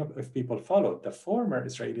that, I don't know if people followed, the former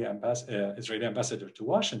Israeli ambassador to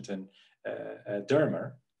Washington,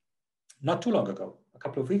 Dermer, not too long ago, a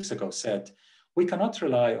couple of weeks ago, said, we cannot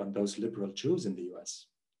rely on those liberal Jews in the US.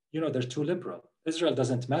 You know, they're too liberal. Israel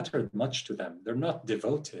doesn't matter much to them. They're not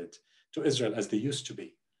devoted to Israel as they used to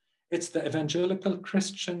be. It's the evangelical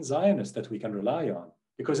Christian Zionists that we can rely on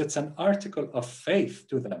because it's an article of faith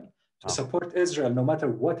to them to support Israel no matter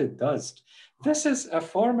what it does. This is a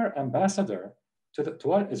former ambassador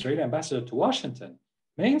Israeli ambassador to Washington,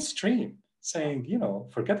 mainstream, saying, you know,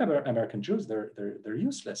 forget about American Jews. They're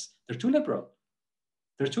useless. They're too liberal.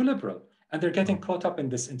 They're too liberal. And they're getting caught up in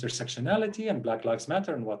this intersectionality and Black Lives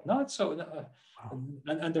Matter and whatnot. So,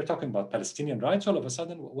 and they're talking about Palestinian rights all of a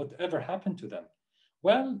sudden. Whatever happened to them?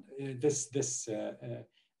 Well, this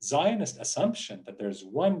Zionist assumption that there's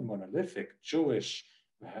one monolithic Jewish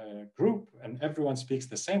group and everyone speaks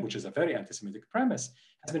the same, which is a very anti-Semitic premise,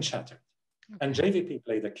 has been shattered. Okay. And JVP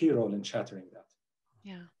played a key role in shattering that.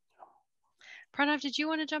 Yeah. Pranav, did you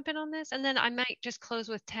want to jump in on this? And then I might just close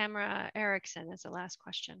with Tamara Erickson as the last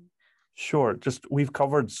question. Sure. Just we've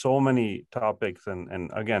covered so many topics,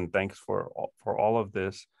 and again, thanks for all of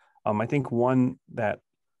this. I think one that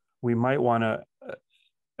we might want to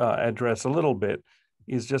address a little bit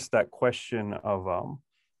is just that question of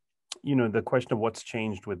you know, the question of what's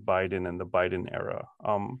changed with Biden and the Biden era.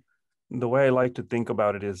 The way I like to think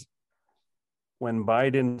about it is when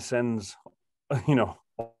Biden sends, you know,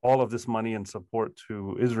 all of this money and support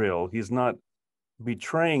to Israel, he's not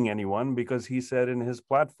betraying anyone because he said in his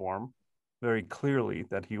platform very clearly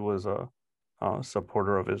that he was a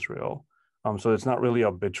supporter of Israel. So it's not really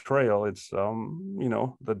a betrayal. It's, you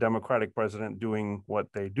know, the Democratic president doing what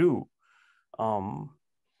they do.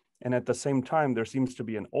 And at the same time, there seems to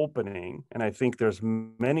be an opening. And I think there's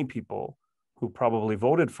many people who probably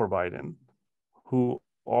voted for Biden who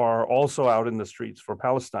are also out in the streets for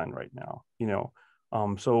Palestine right now, you know.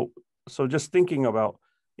 So just thinking about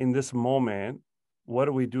in this moment, what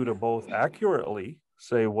do we do to both accurately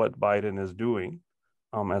say what Biden is doing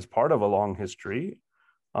as part of a long history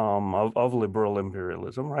of liberal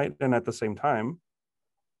imperialism, right? And at the same time,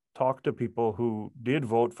 talk to people who did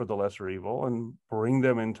vote for the lesser evil and bring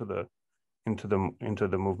them into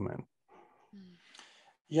the movement.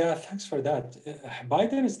 Yeah, thanks for that.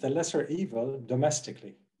 Biden is the lesser evil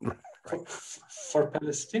domestically. Right. For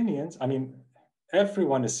Palestinians, I mean,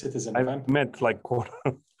 everyone is citizen of empire. Meant like quote.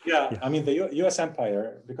 Yeah, I mean, the U.S.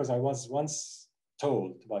 empire, because I was once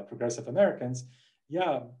told by progressive Americans,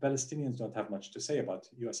 yeah, Palestinians don't have much to say about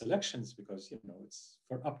US elections because, it's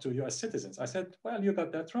for up to US citizens. I said, well, you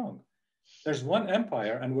got that wrong. There's one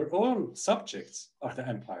empire and we're all subjects of the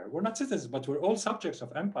empire. We're not citizens, but we're all subjects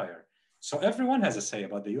of empire. So everyone has a say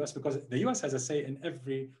about the US because the US has a say in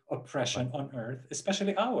every oppression on earth,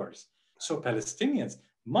 especially ours. So Palestinians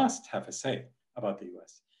must have a say about the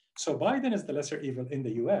US. So Biden is the lesser evil in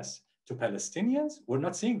the US. To Palestinians, we're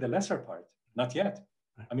not seeing the lesser part, not yet.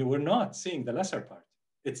 I mean, we're not seeing the lesser part.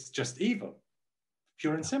 It's just evil,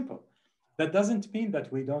 pure and simple. That doesn't mean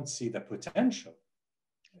that we don't see the potential.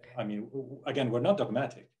 I mean, again, we're not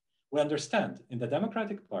dogmatic. We understand in the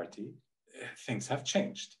Democratic Party, things have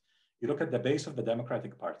changed. You look at the base of the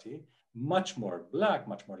Democratic Party, much more Black,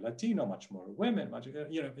 much more Latino, much more women,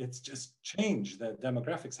 it's just changed. The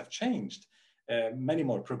demographics have changed. Many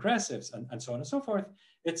more progressives and so on and so forth.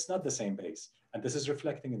 It's not the same base. And this is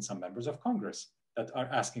reflecting in some members of Congress that are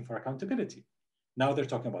asking for accountability. Now they're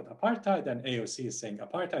talking about apartheid, and AOC is saying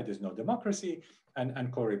apartheid is no democracy,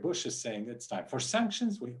 and Cory Bush is saying it's time for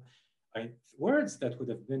sanctions. Words that would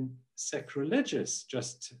have been sacrilegious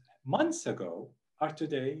just months ago are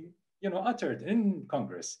today, uttered in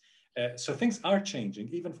Congress. So things are changing,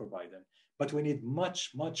 even for Biden, but we need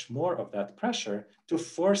much, much more of that pressure to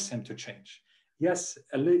force him to change. Yes,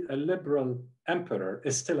 a liberal emperor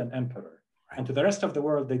is still an emperor. And to the rest of the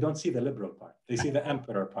world, they don't see the liberal part. They see the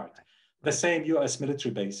emperor part. The same US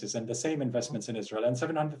military bases and the same investments in Israel and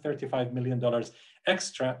 $735 million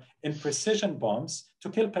extra in precision bombs to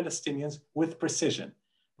kill Palestinians with precision.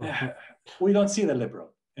 We don't see the liberal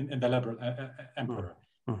in the liberal emperor.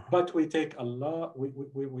 But we take a lot,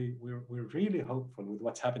 we're really hopeful with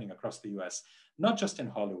what's happening across the US, not just in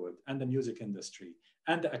Hollywood and the music industry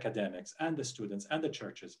and the academics and the students and the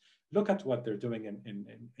churches. Look at what they're doing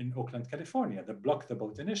in Oakland, California, the Block the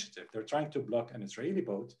Boat initiative. They're trying to block an Israeli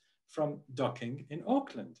boat from docking in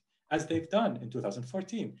Oakland, as they've done in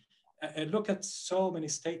 2014. And look at so many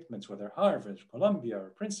statements, whether Harvard, Columbia,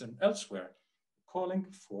 or Princeton, elsewhere, calling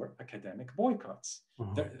for academic boycotts.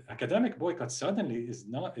 The academic boycott suddenly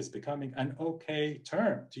is becoming an okay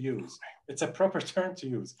term to use. It's a proper term to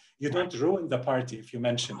use. You don't ruin the party if you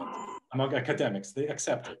mention it among academics. They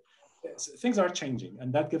accept it. Things are changing,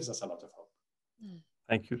 and that gives us a lot of hope.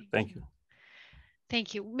 Thank you. Thank you.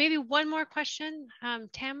 Thank you. Maybe one more question,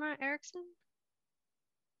 Tamara Erickson.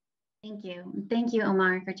 Thank you. Thank you,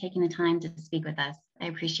 Omar, for taking the time to speak with us. I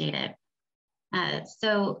appreciate it.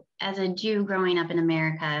 So as a Jew growing up in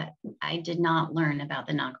America, I did not learn about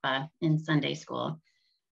the Nakba in Sunday school.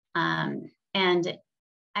 And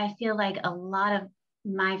I feel like a lot of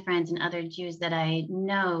my friends and other Jews that I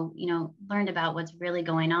know, learned about what's really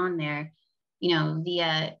going on there,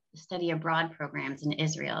 via study abroad programs in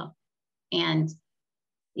Israel. And,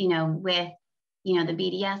 with, the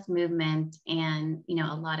BDS movement and,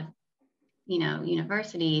 a lot of,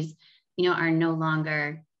 universities, are no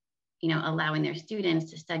longer allowing their students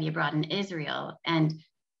to study abroad in Israel. And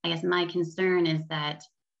I guess my concern is that,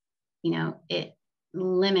 it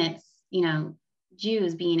limits,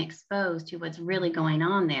 Jews being exposed to what's really going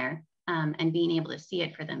on there, and being able to see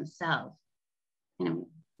it for themselves. And I'm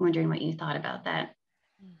wondering what you thought about that.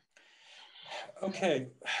 Okay,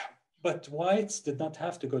 but whites did not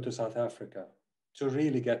have to go to South Africa to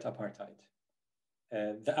really get apartheid.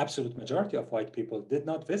 The absolute majority of white people did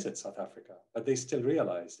not visit South Africa, but they still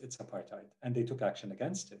realized it's apartheid and they took action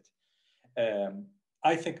against it.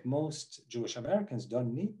 I think most Jewish Americans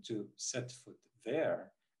don't need to set foot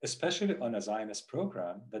there, especially on a Zionist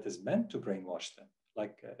program that is meant to brainwash them,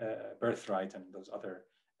 like Birthright and those other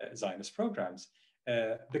Zionist programs,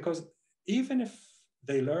 because even if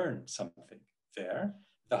they learn something there,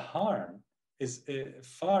 the harm is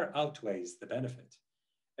far outweighs the benefit.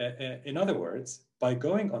 In other words, by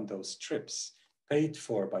going on those trips paid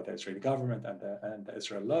for by the Israeli government and the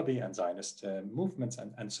Israel lobby and Zionist movements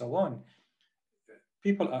and so on,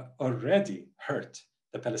 people are already hurt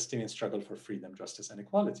the Palestinian struggle for freedom, justice, and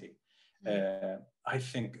equality. I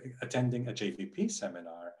think attending a JVP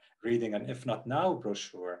seminar, reading an If Not Now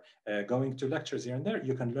brochure, going to lectures here and there,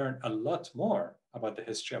 you can learn a lot more about the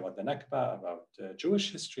history, about the Nakba, about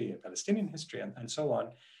Jewish history, Palestinian history, and so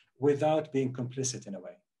on, without being complicit in a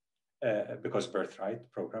way. Because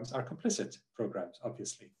Birthright programs are complicit programs,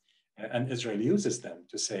 obviously. And Israel uses them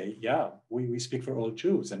to say, yeah, we speak for all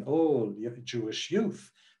Jews and all Jewish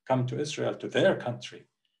youth come to Israel, to their country.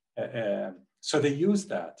 So they use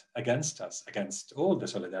that against us, against all the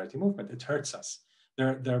solidarity movement. It hurts us.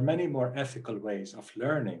 There are many more ethical ways of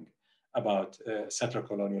learning about settler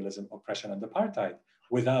colonialism, oppression, and apartheid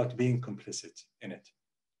without being complicit in it.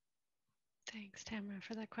 Thanks, Tamara,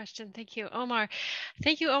 for that question. Thank you, Omar.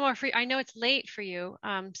 Thank you, Omar. I know it's late for you,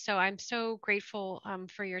 so I'm so grateful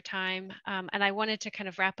for your time. And I wanted to kind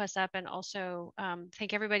of wrap us up and also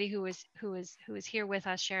thank everybody who is here with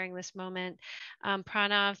us sharing this moment.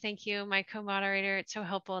 Pranav, thank you, my co-moderator. It's so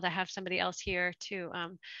helpful to have somebody else here to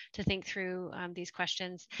think through these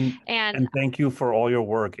questions. And thank you for all your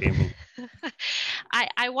work, Amy.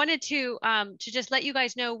 I wanted to just let you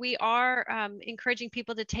guys know we are encouraging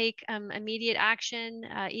people to take immediate action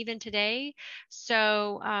even today.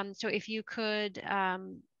 So so if you could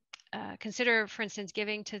consider, for instance,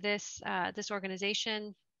 giving to this this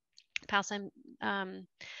organization, Palestine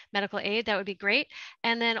Medical Aid, that would be great.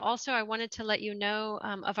 And then also I wanted to let you know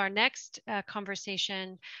of our next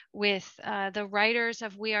conversation with the writers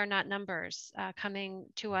of We Are Not Numbers, coming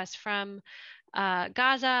to us from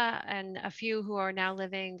Gaza and a few who are now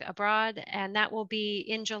living abroad. And that will be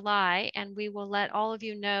in July. And we will let all of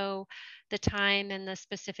you know the time and the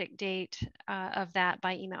specific date of that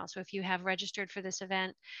by email. So if you have registered for this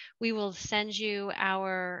event, we will send you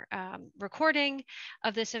our recording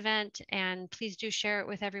of this event, and please do share it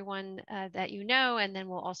with everyone that you know. And then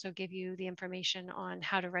we'll also give you the information on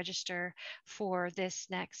how to register for this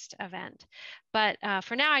next event. But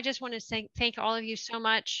for now, I just want to thank all of you so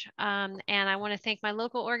much. And I want to thank my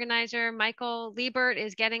local organizer, Michael Liebert,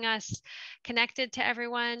 is getting us connected to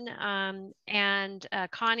everyone, and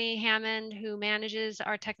Connie Hammond, who manages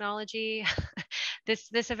our technology.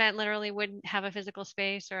 This event literally wouldn't have a physical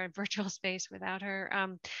space or a virtual space without her.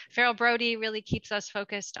 Farrell Brody really keeps us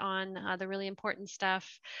focused on the really important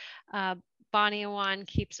stuff. Bonnie Awan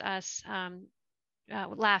keeps us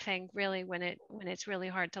laughing really when it's really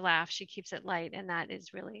hard to laugh. She keeps it light, and that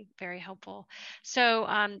is really very helpful. So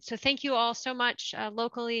so thank you all so much.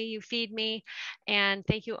 Locally, you feed me, and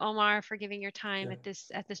thank you, Omar, for giving your time at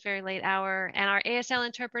this very late hour. And our ASL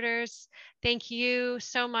interpreters, thank you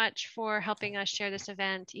so much for helping us share this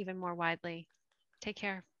event even more widely. Take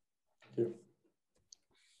care. Thank you.